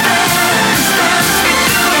 Dance, dance, dance, we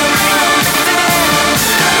do it right. Dance,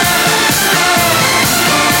 dance,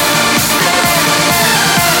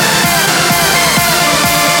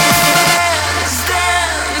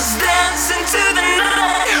 dance, dance into the night.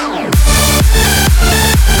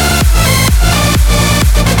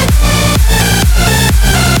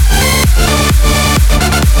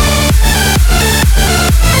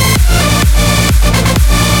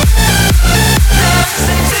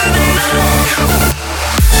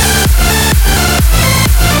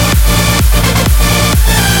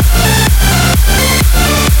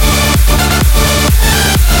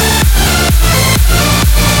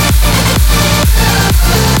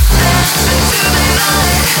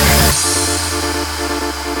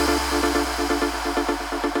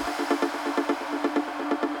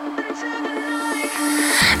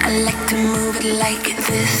 I like to move it like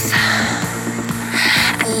this.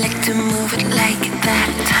 I like to move it like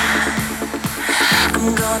that. I'm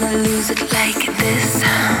gonna lose it like this.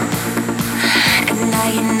 And now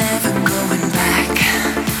you're never going back.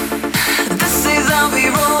 This is how we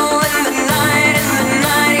roll in the night,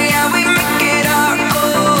 yeah, we make it our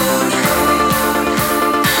own.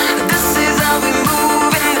 This is how we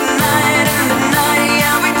move in the night,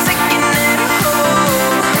 yeah, we're taking it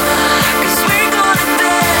home. 'Cause we're gonna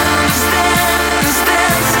dance, dance,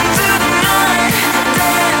 dance into the night.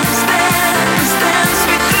 Dance, dance, dance,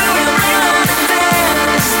 we do it right.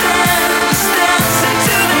 Dance, dance, dance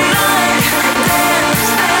into the night.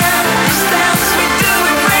 Dance, dance, dance, we do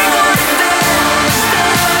it right. Dance,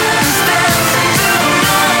 dance, dance into the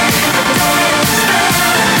night. Dance,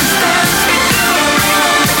 dance, dance, we do it right.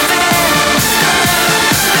 Dance,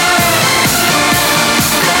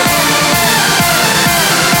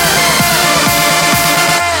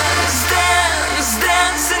 dance,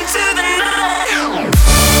 dance into the night.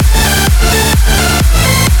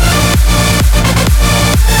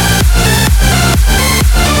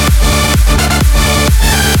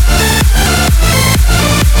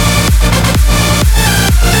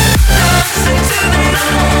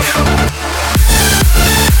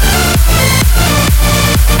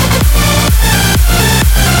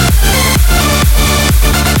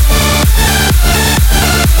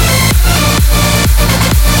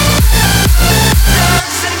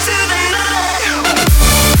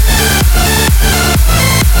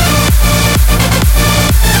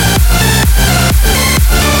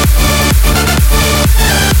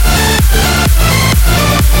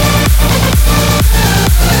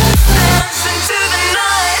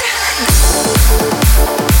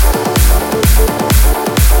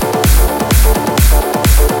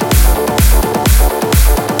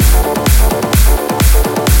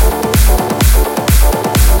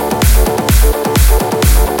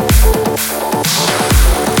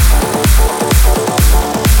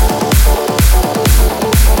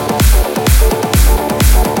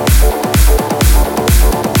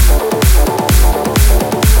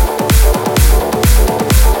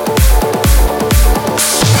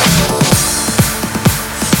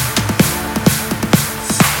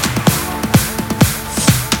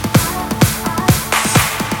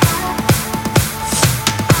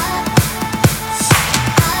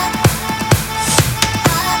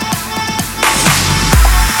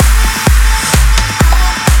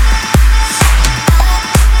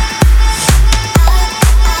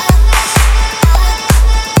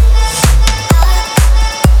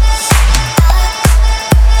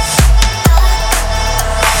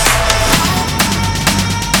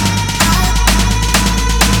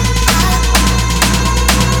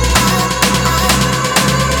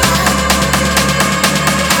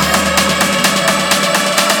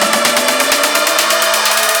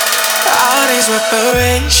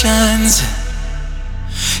 reparations.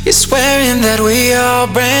 You're swearing that we are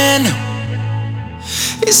brand new.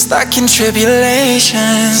 You're stuck in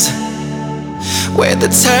tribulations, where the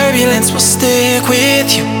turbulence will stick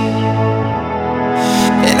with you.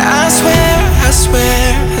 And I swear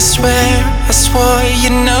I swore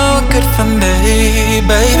you're no good for me,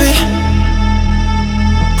 baby.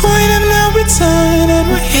 Point of no return and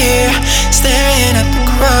we're here, staring at the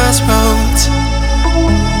crossroads.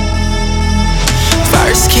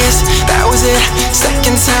 First kiss, that was it.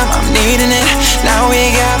 Second time, I'm needing it. Now we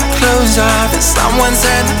gotta close off and someone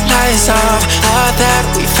turned the lights off. Thought that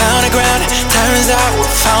we found a ground, turns out we're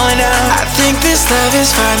falling down. I think this love is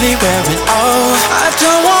finally wearing off. I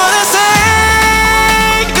don't wanna say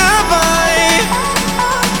goodbye,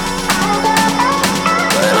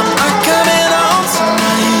 but I'm not coming home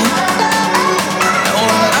tonight. No,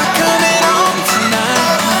 I'm not coming home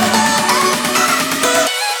tonight.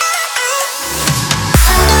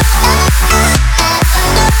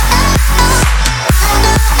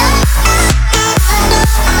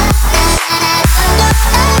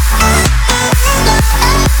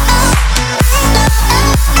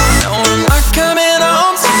 No, I'm not coming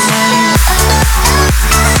home tonight.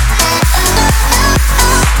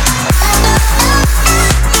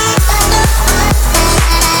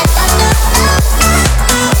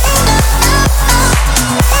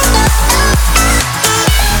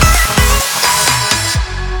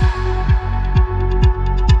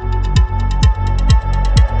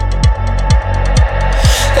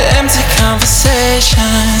 Empty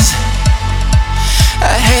conversations.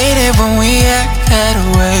 I hate it when we act that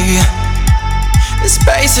way. It's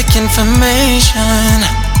basic information,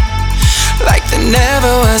 like there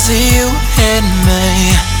never was a you and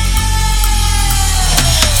me.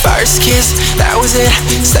 First kiss, that was it.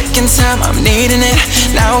 Second time, I'm needing it.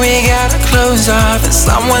 Now we gotta close off and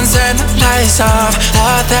someone turned the lights off.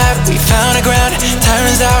 Thought that we found a ground,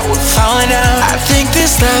 turns out we're falling down. I think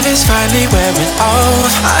this love is finally wearing off.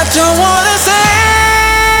 I don't wanna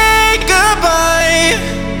say goodbye,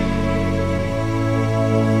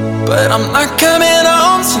 but I'm not coming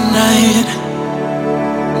home tonight.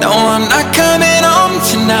 No, I'm not coming home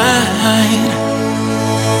tonight.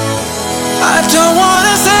 I don't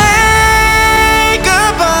wanna say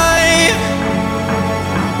goodbye,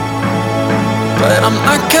 but I'm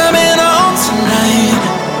not coming home tonight.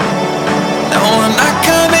 No, I'm not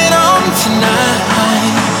coming home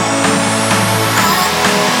tonight.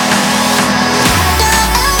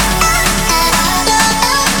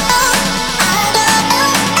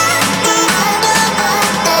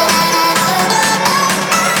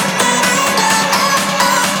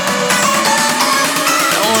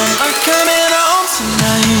 No, I'm not coming home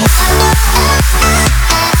tonight.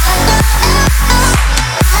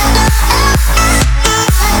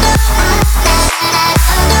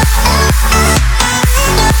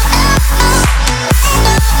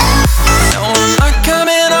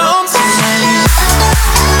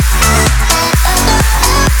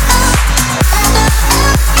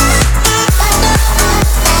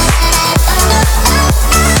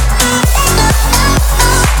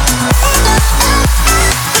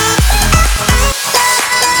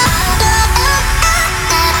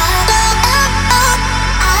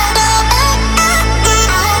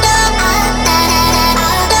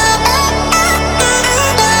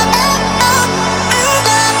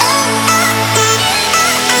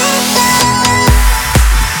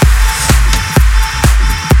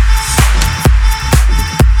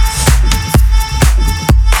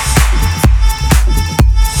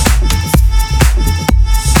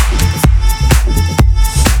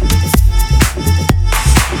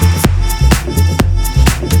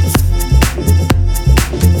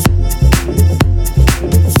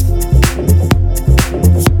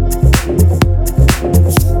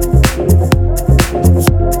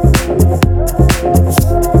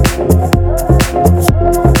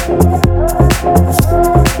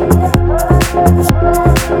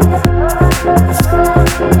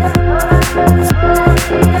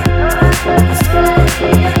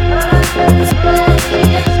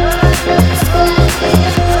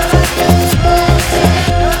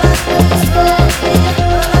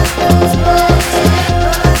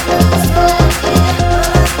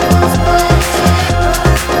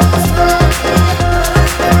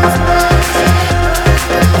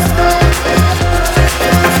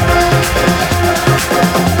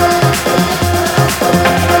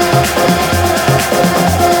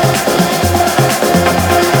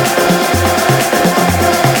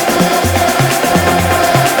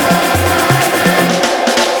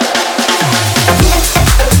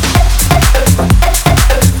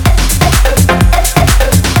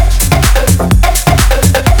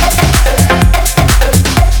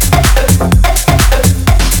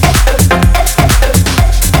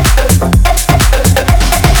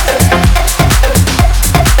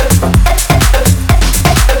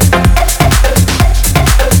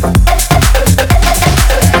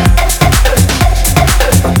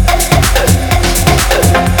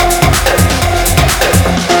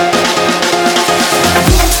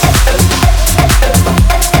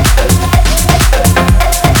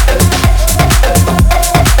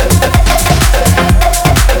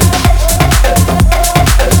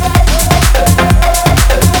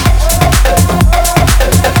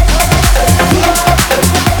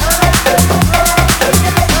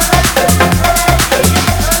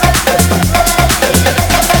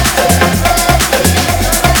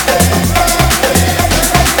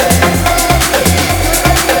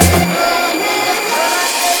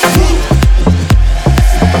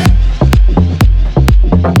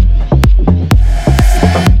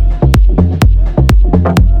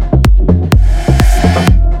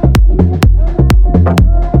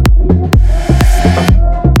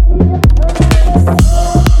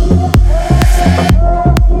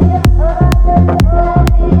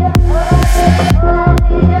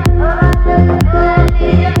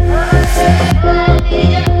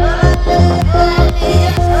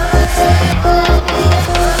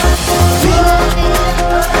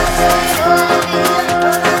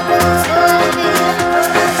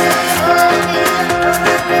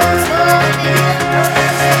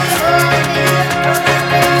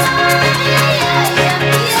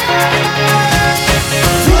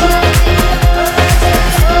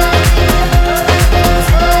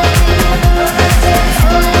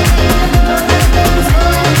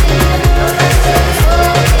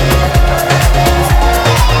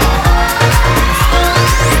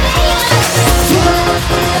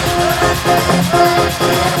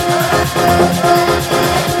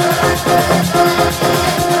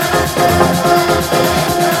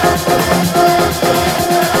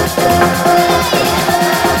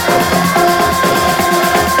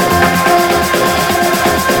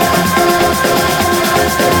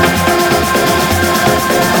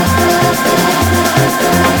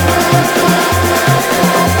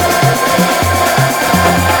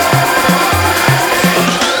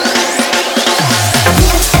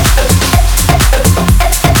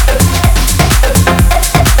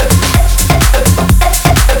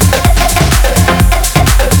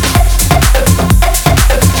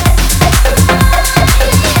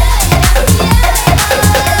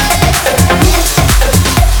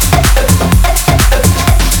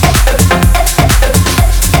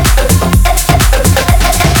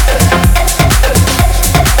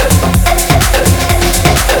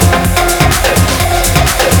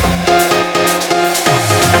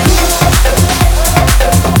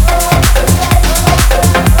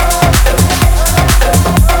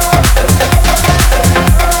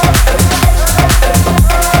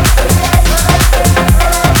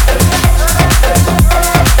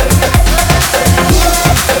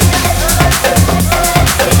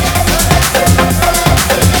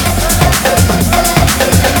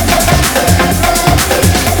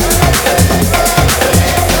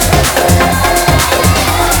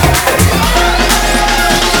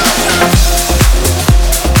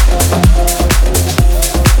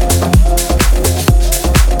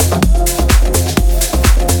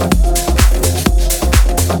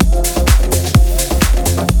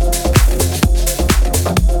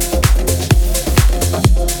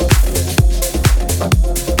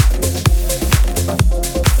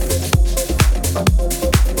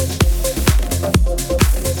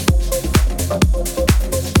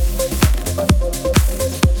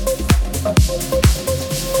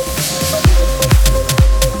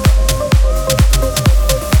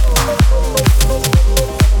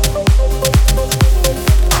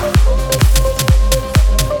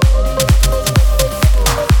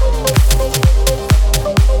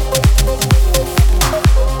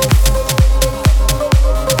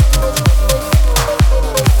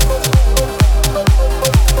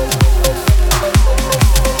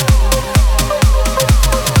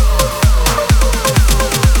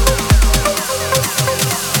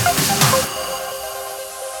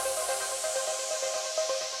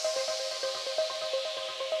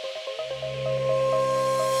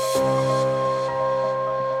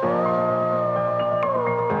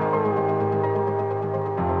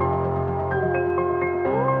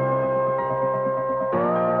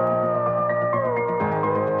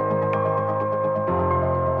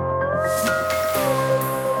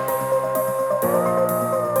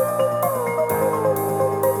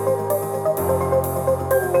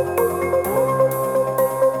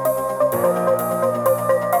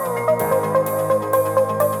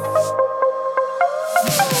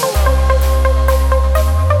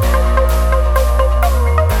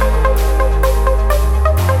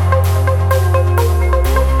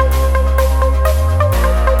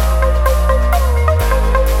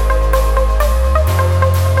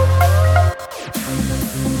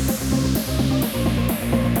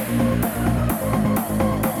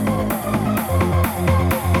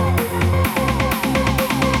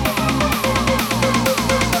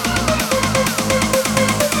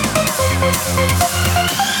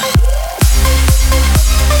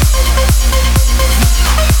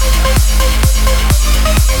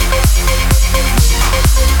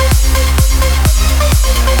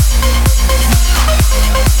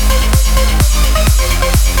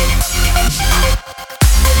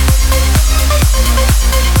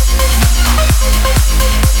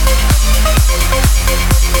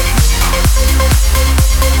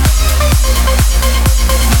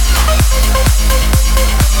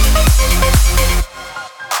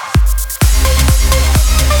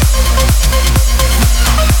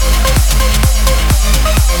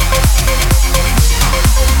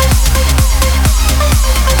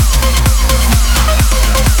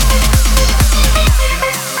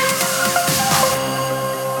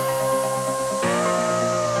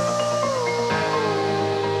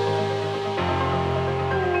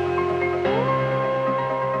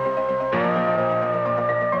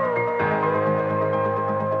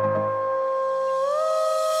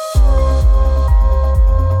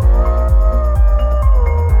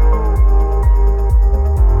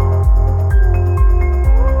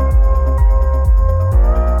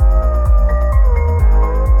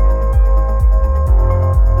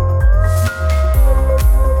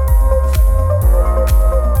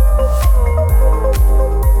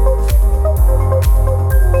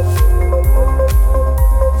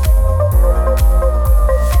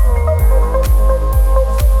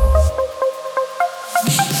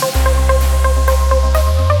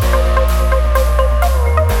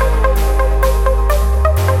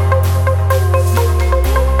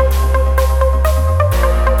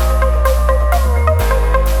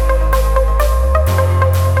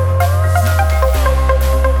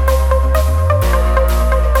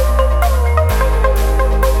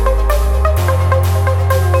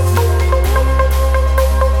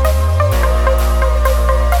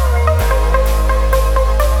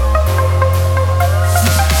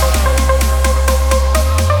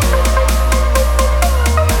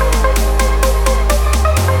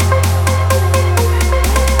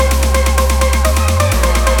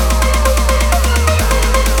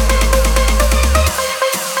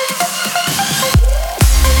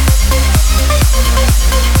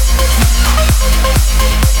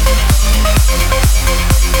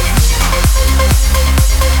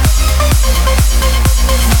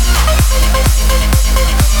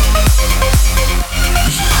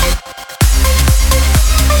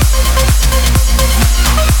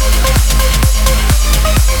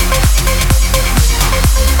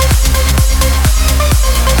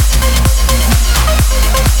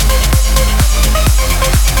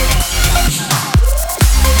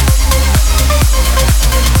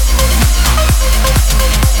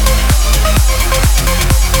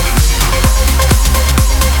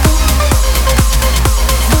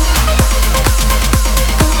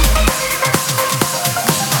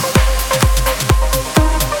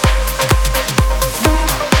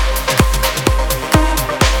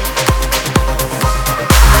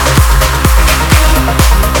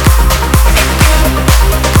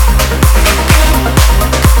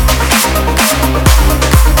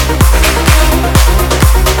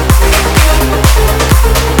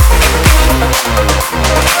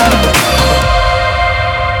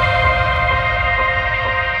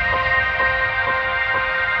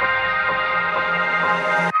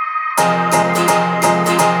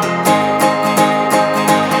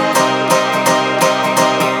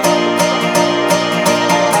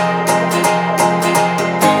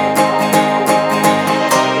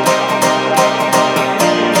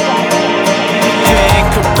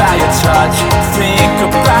 touch, think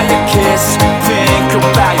about your kiss, think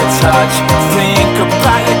about your touch, think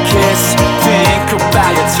about your kiss, think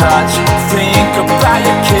about your touch, think about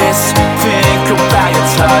your kiss, think about your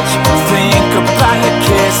touch, think about your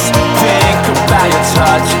kiss, think about your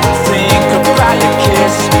touch, think about your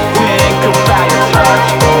kiss, think about your touch,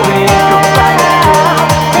 think about your kiss,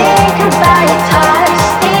 think about your touch,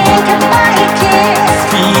 think about your kiss.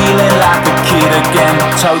 Feeling like a kid again,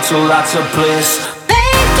 total lots of bliss.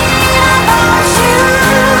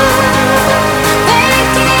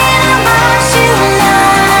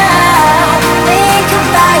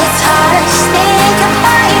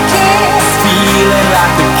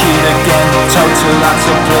 Total lots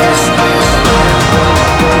of bliss.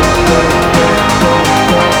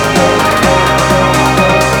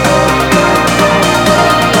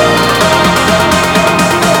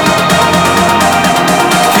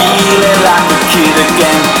 Feeling like a kid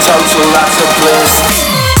again. Total lots of bliss.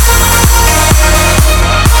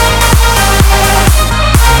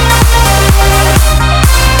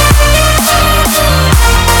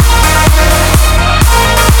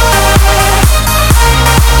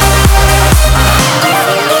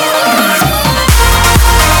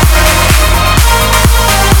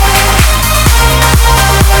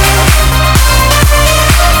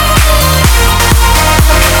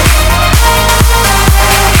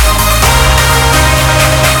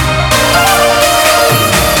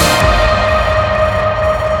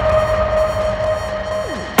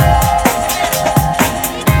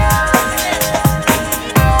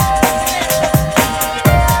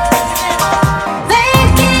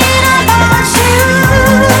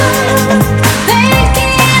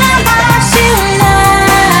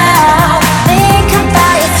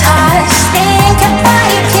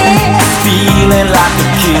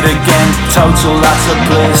 Total lots of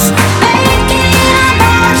bliss. Thinking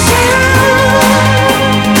about you,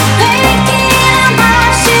 thinking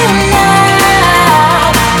about you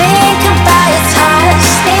now. Think about your touch,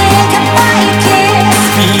 think about your kiss.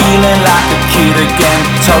 Feeling like a kid again.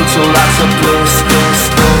 Total lots of bliss. Bliss,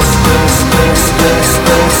 bliss, bliss, bliss, bliss, bliss,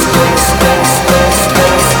 bliss, bliss, bliss,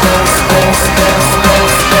 bliss, bliss, bliss, bliss,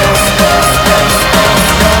 bliss, bliss,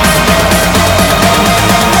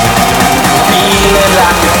 feeling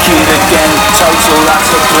like a kid again, total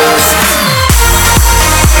lots of bliss.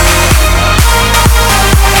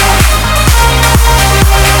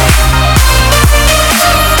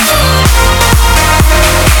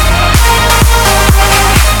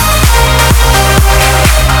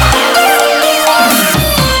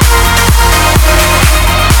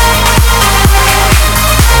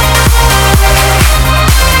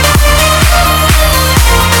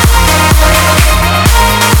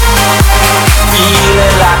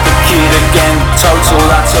 Total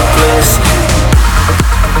lots of bliss.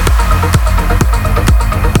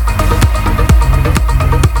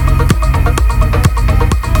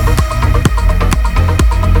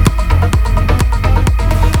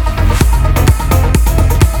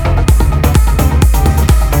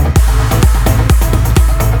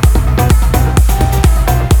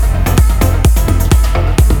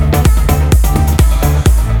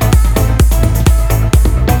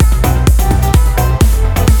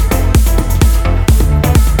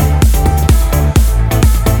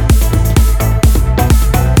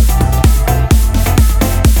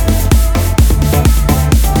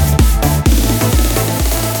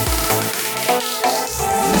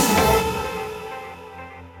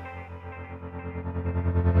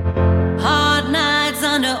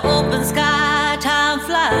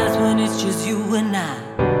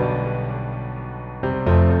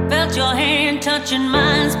 Touching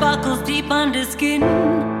mine, sparkles deep under skin,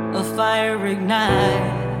 a fire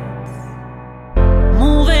ignites.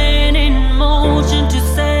 Moving in motion to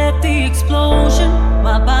set the explosion,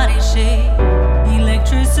 my body shakes,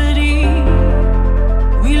 electricity.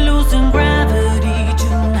 We loosen gravity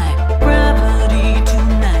tonight, gravity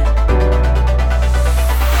tonight.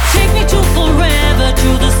 Take me to forever, to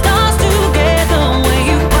the stars together, where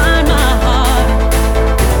you find my heart.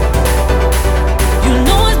 You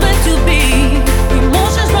know it's meant to be.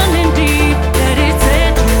 Emotions running deep, let it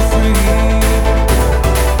set you free.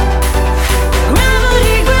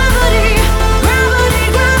 Gravity, gravity, gravity,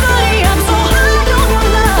 gravity. I'm so high on your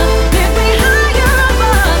love, lift me higher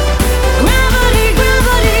above. Gravity,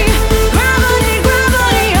 gravity, gravity.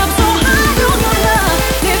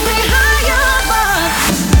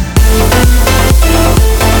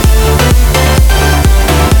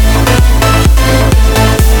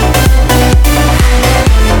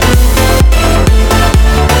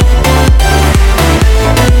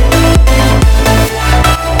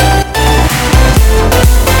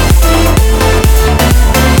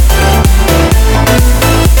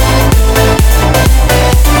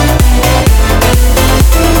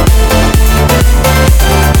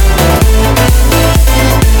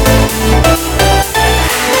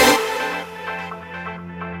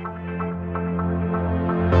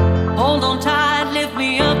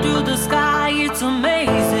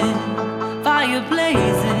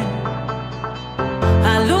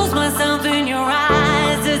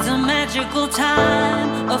 magical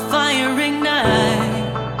time, a fire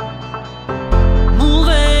ignite.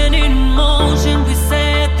 Moving in motion, we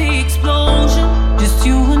set the explosion. Just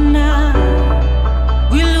you and I.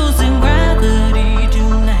 We're losing gravity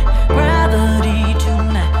tonight, gravity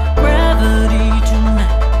tonight, gravity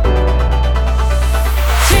tonight.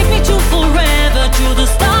 Take me to forever, to the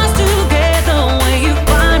stars together, where you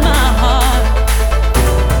find my heart.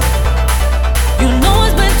 You know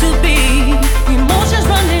it's meant to be, emotions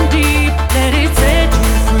running deep, let it set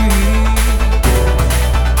you free.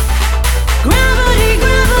 Gravity,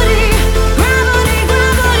 gravity, gravity,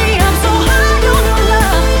 gravity, I'm so high on your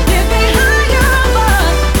love, lift me higher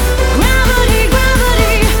above. Gravity,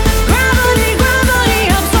 gravity, gravity, gravity,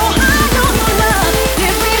 I'm so high on your love,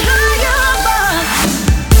 lift me higher above.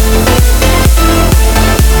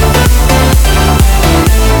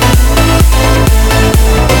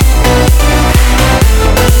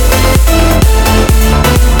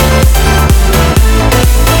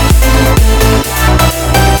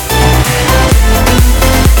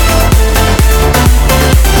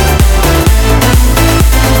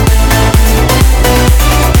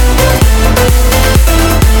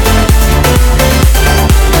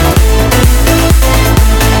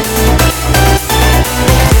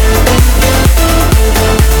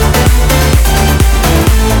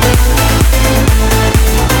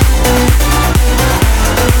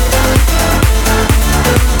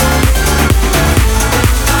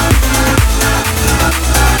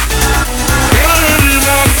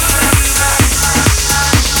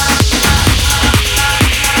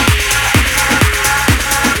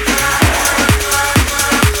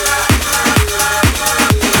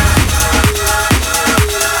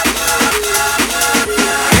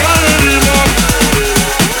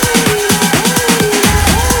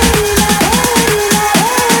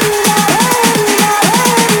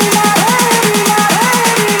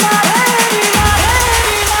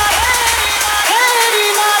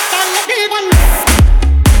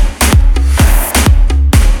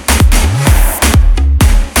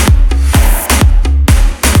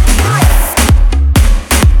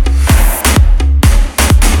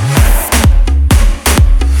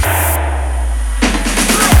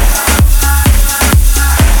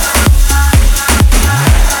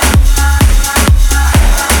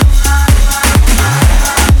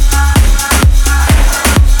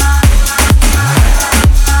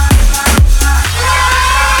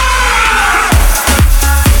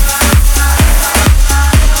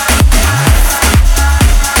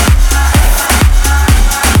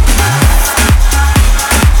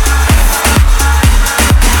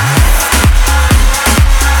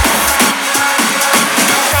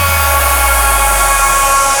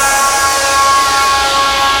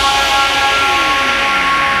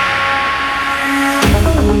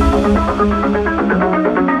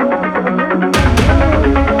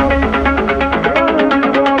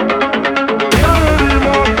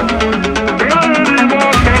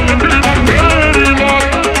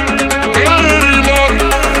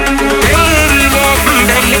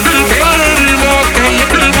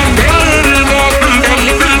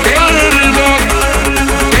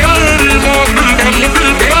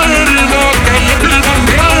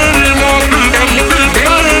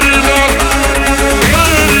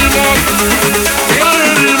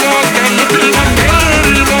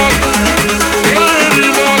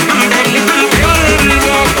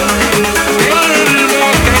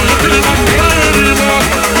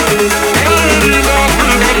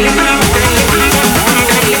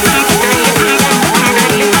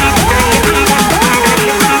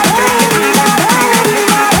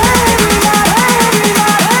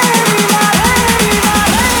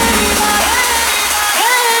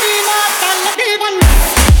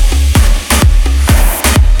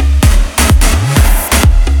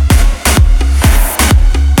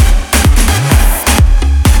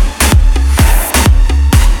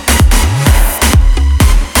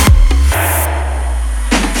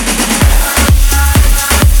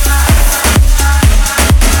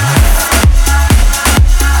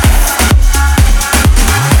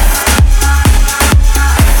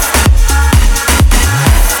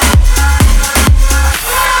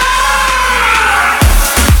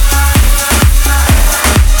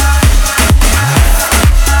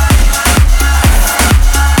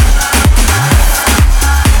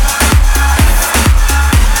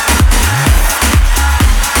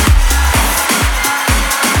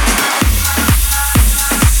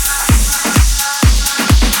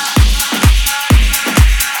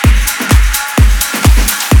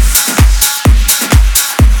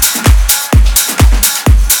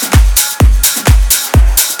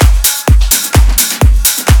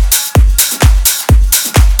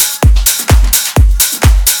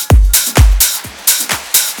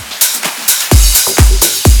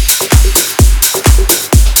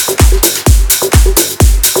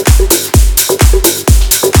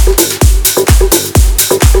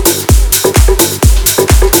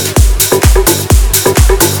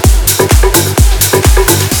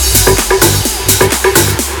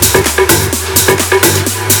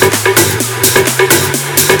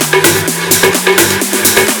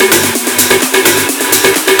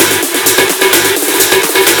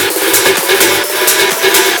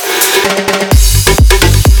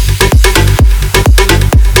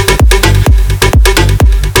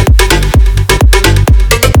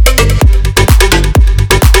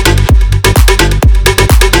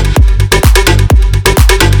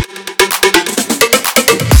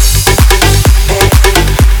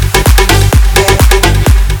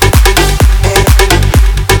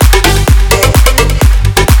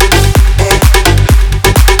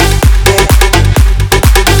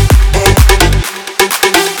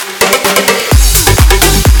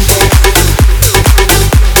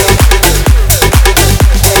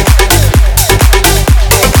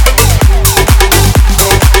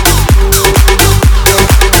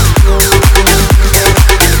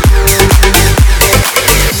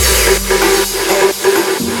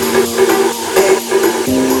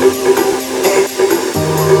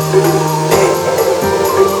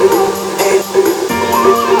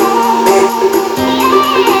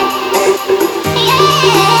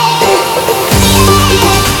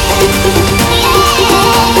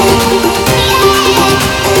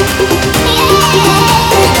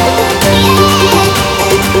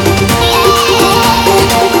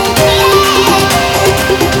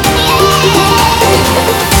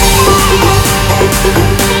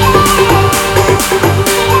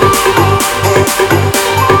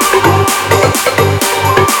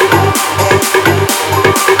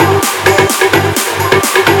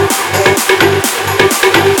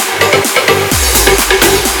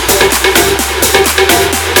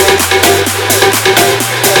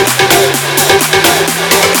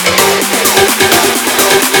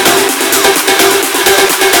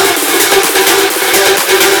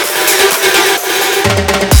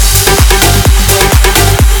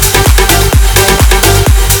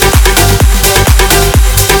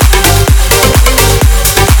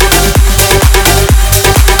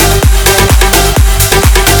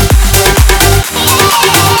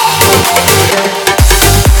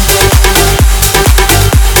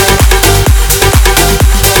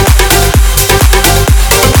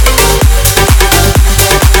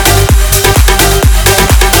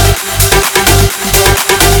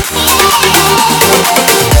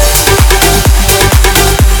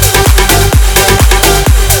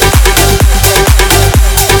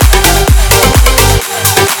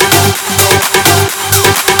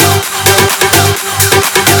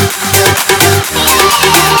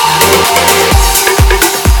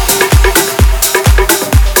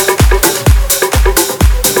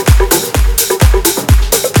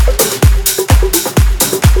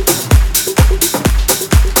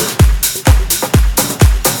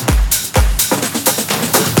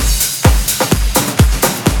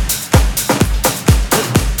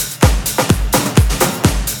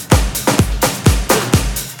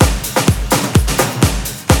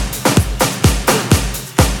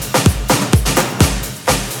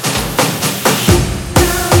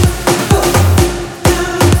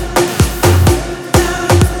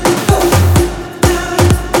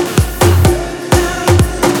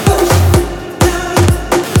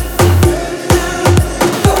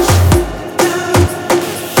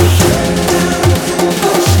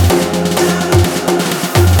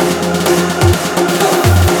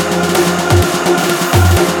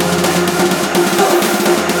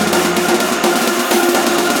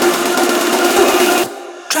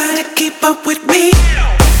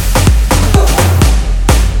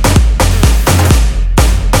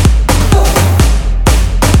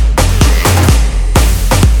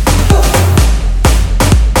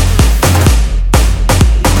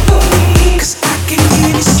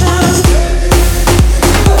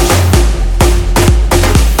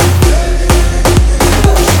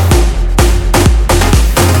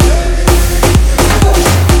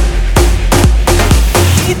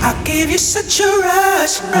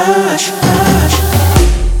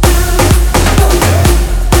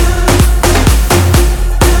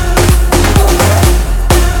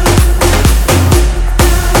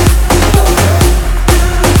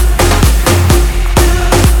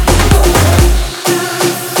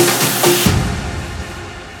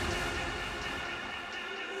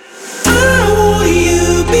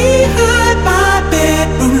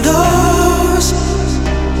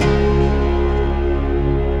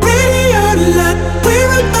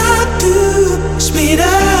 We're about to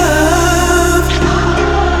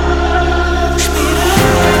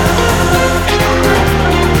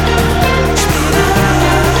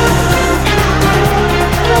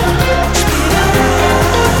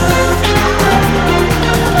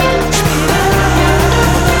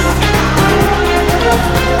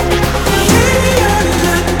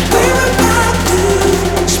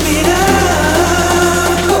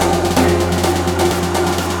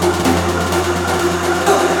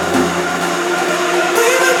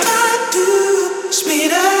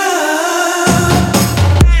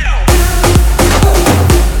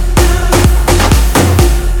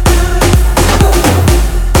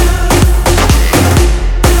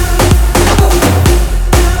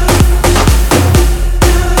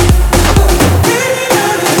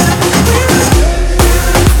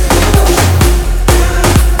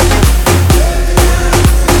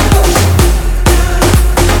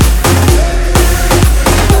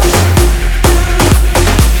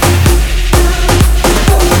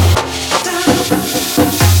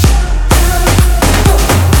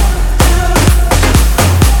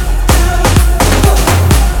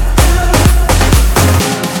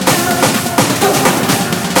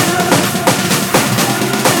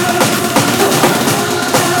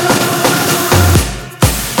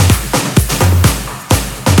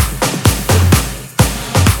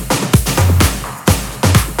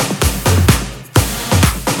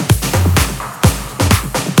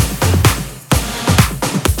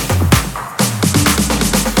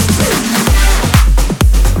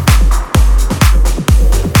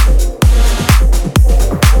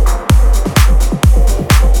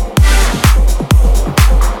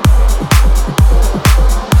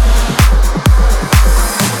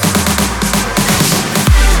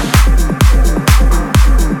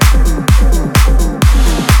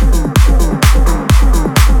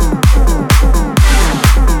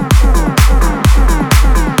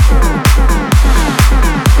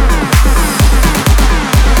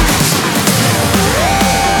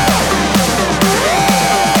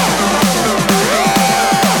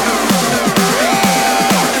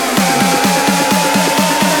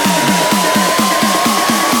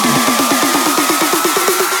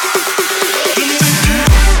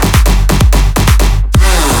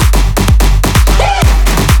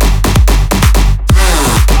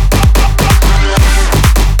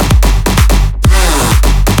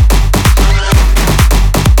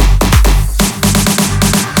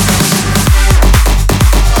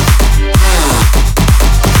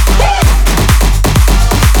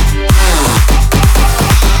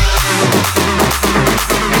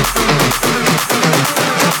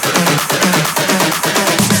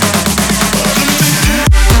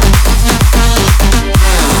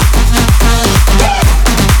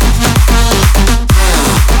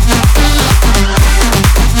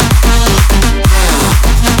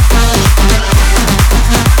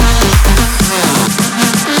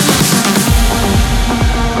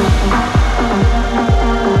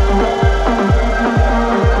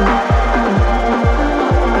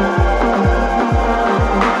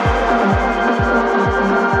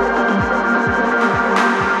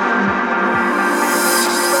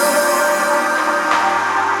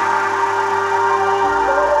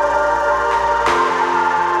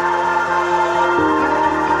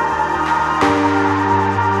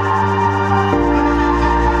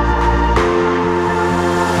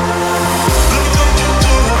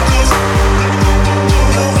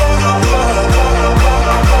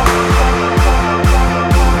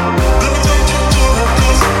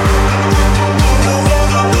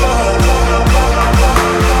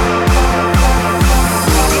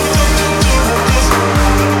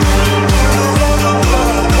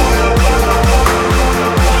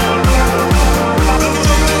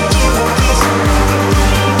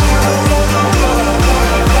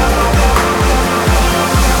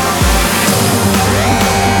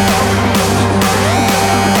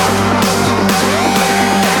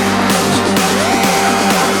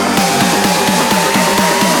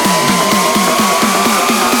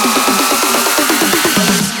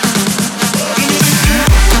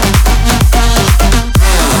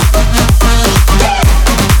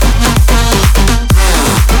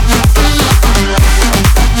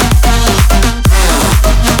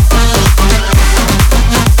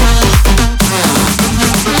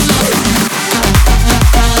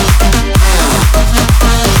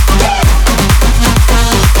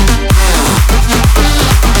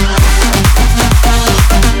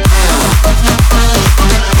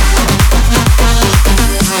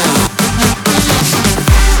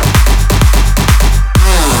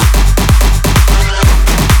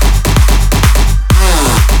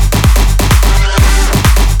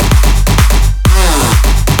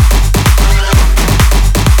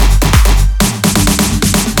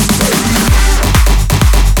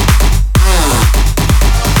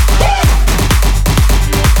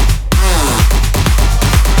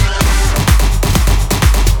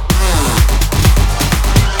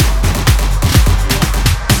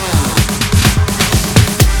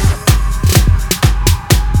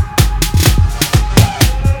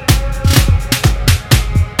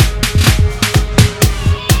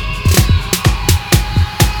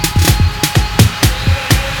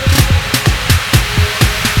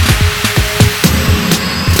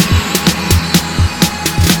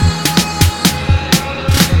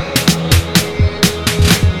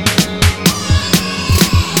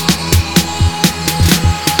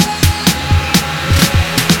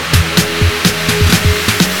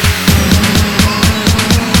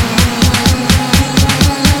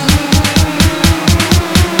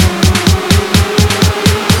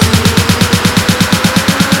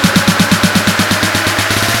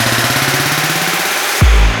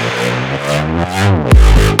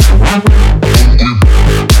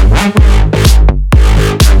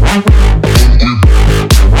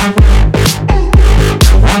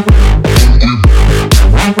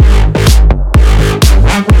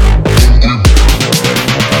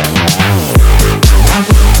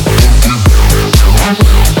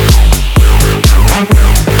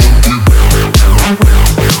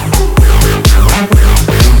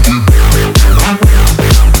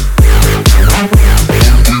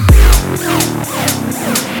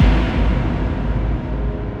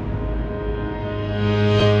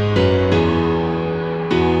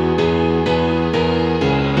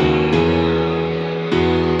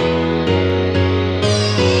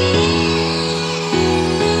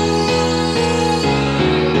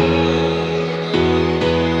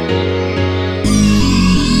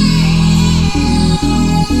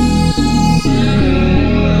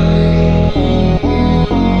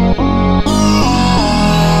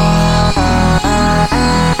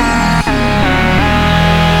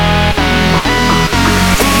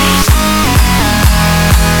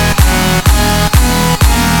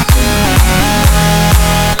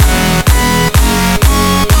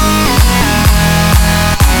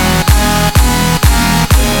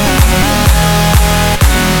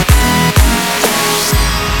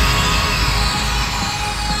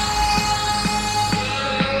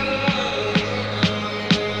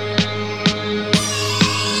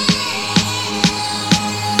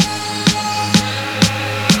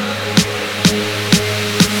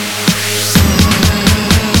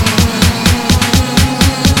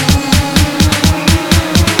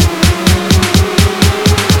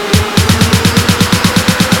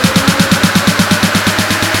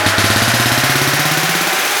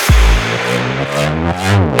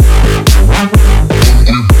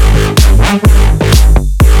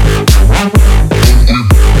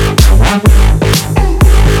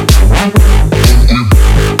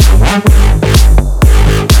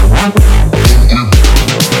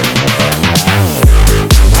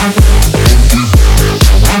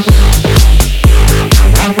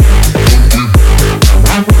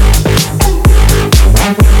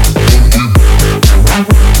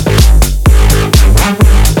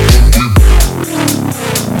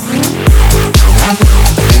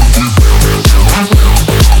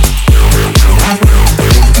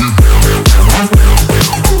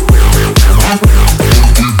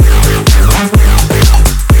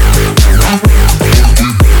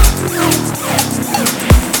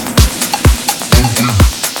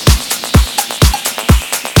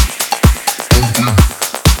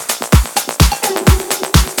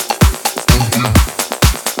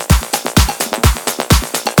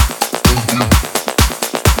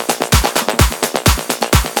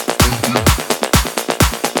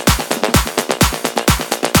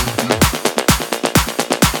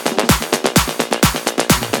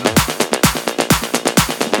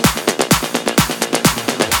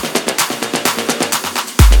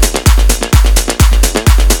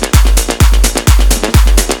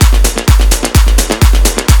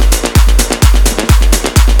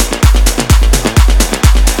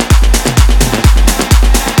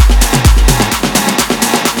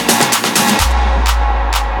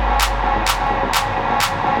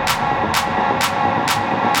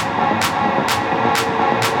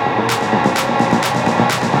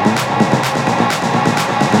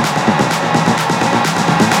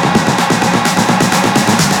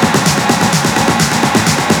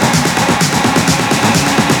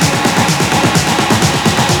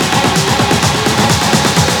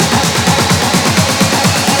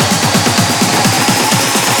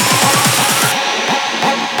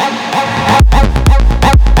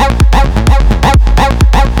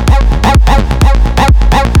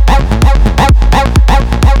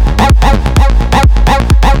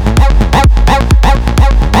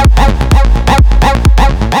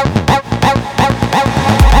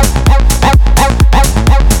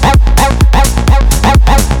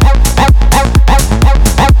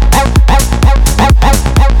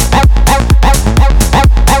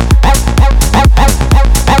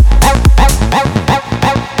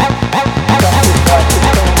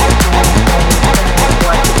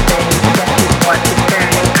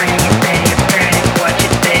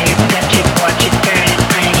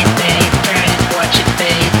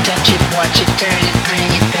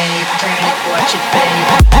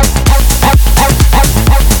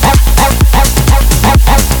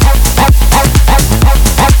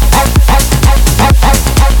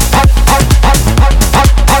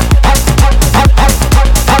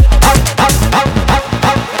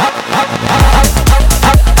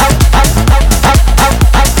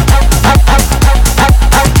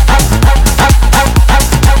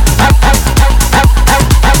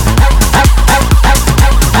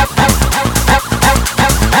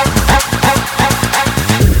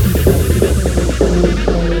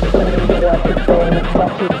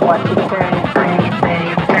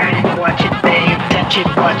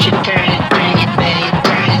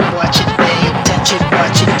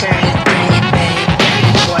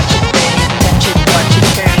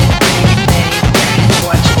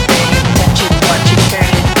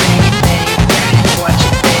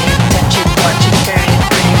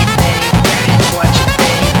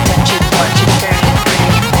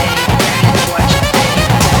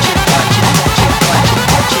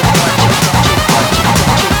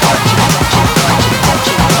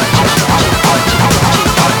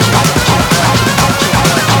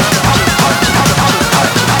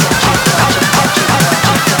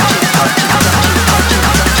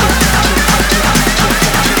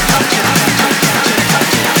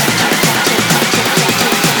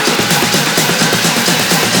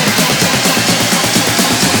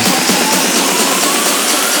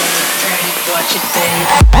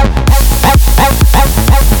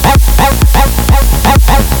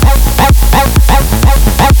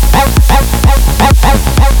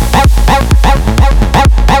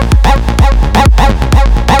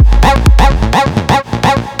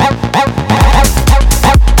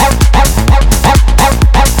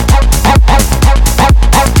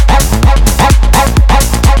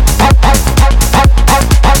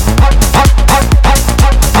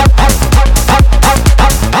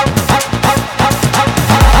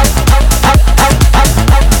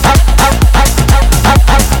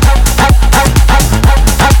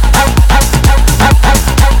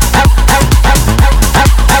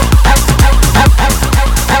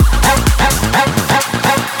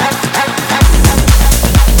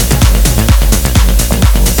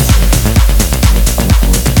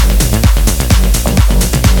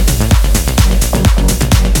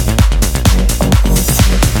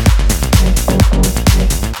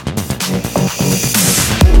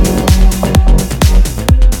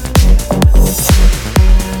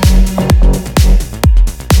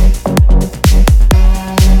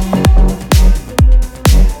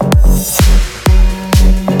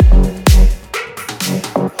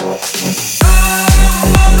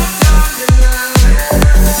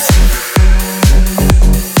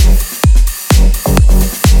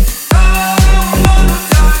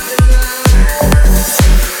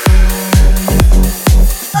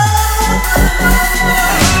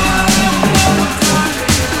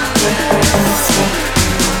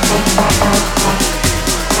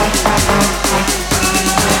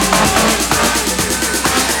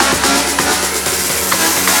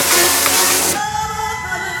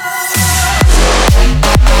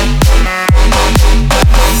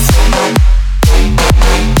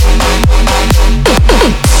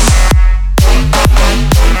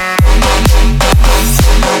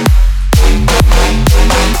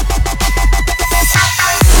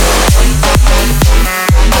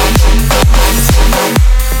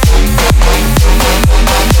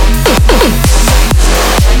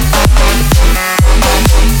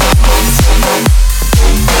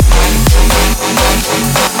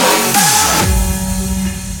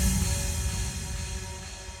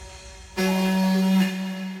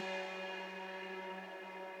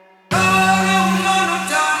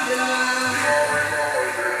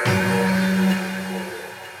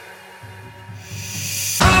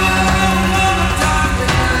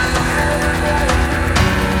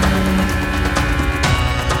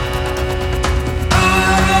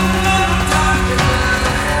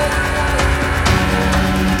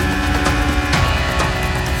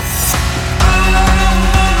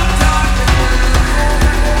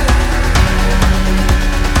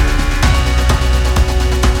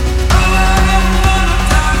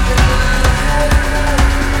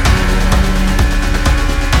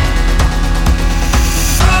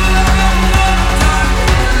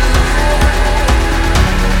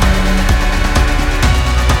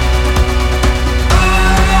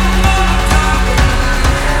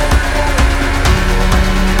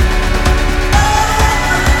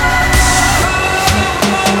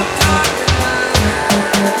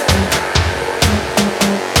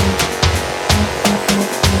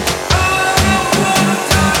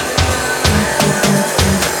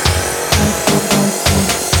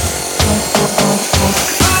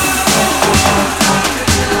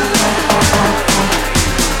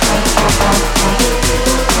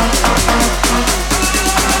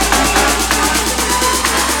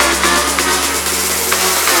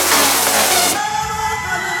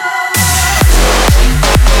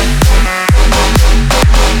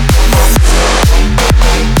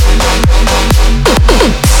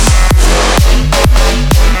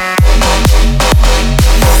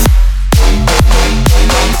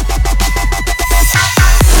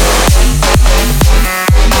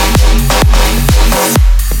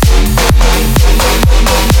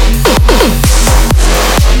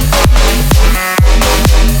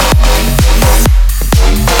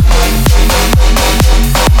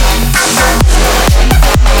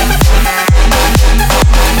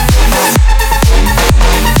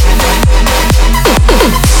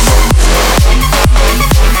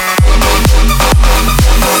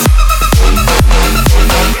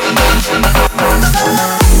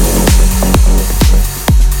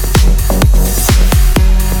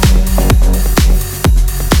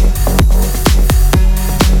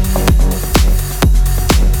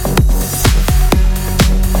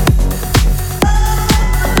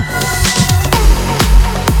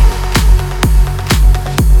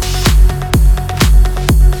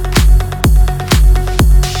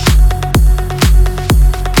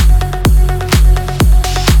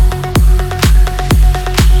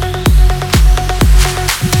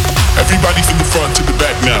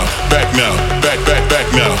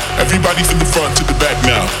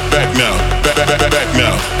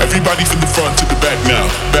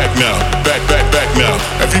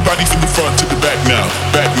Everybody from the front to the back now,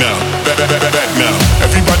 back now, back now.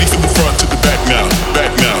 Everybody from the front to the back now,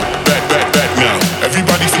 back now, back now.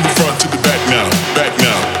 Everybody from the front to the back now, back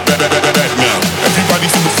now, back now. Everybody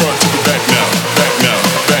from the front to the back now, back now,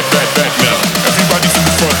 back now. Everybody from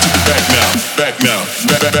the front to the back now, back now,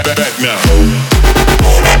 back now.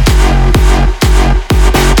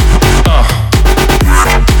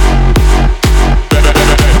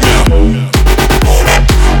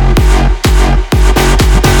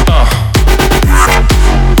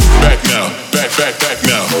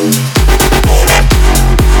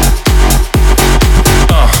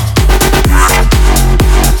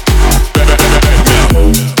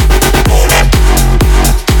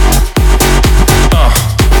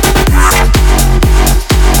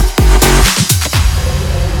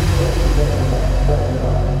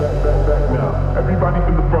 Back now. Everybody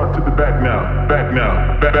from the front to the back now, back now,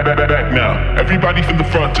 back now. Everybody from the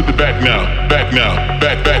front to the back now, back now,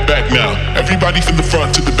 back now. Everybody from the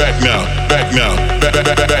front to the back now, back now,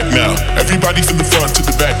 back now. Everybody from the front to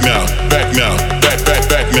the back now, back now,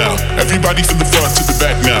 back now. Everybody from the front to the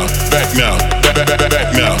back now, back now, back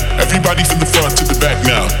now. Everybody from the front to the back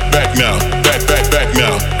now, back now, back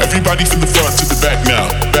now. Everybody from the front to the back now,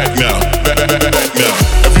 back now, back now.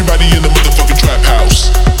 Everybody in the motherfucking trap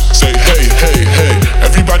house. Say hey, hey, hey.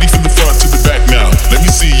 Everybody from the front to the back now. Let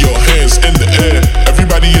me see your hands in the air.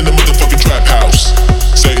 Everybody in the motherfucking trap house.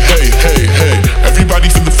 Say hey, hey, hey.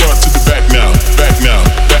 Everybody from the front to the back now, back now,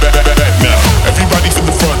 back now. Everybody from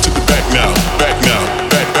the front to the back now, back now,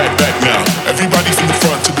 back now. Everybody from the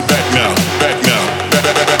front to the back now, back now,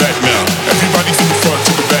 back now. Everybody from the front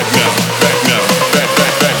to the back now, back now,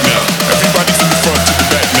 back now. Everybody from the front to the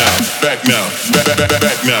back now, back now,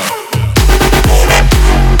 back now.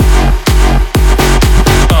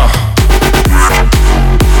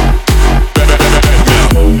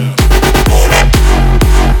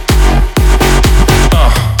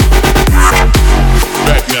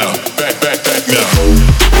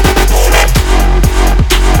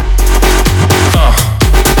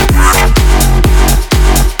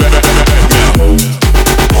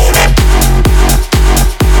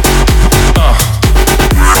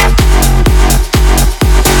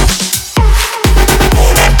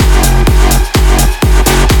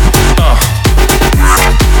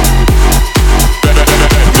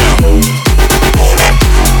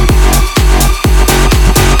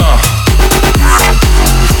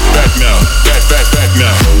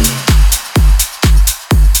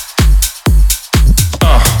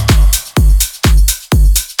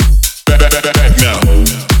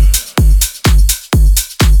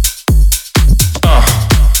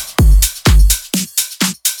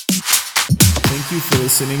 Thank you for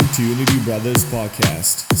listening to Unity Brothers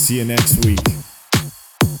Podcast. See you next week.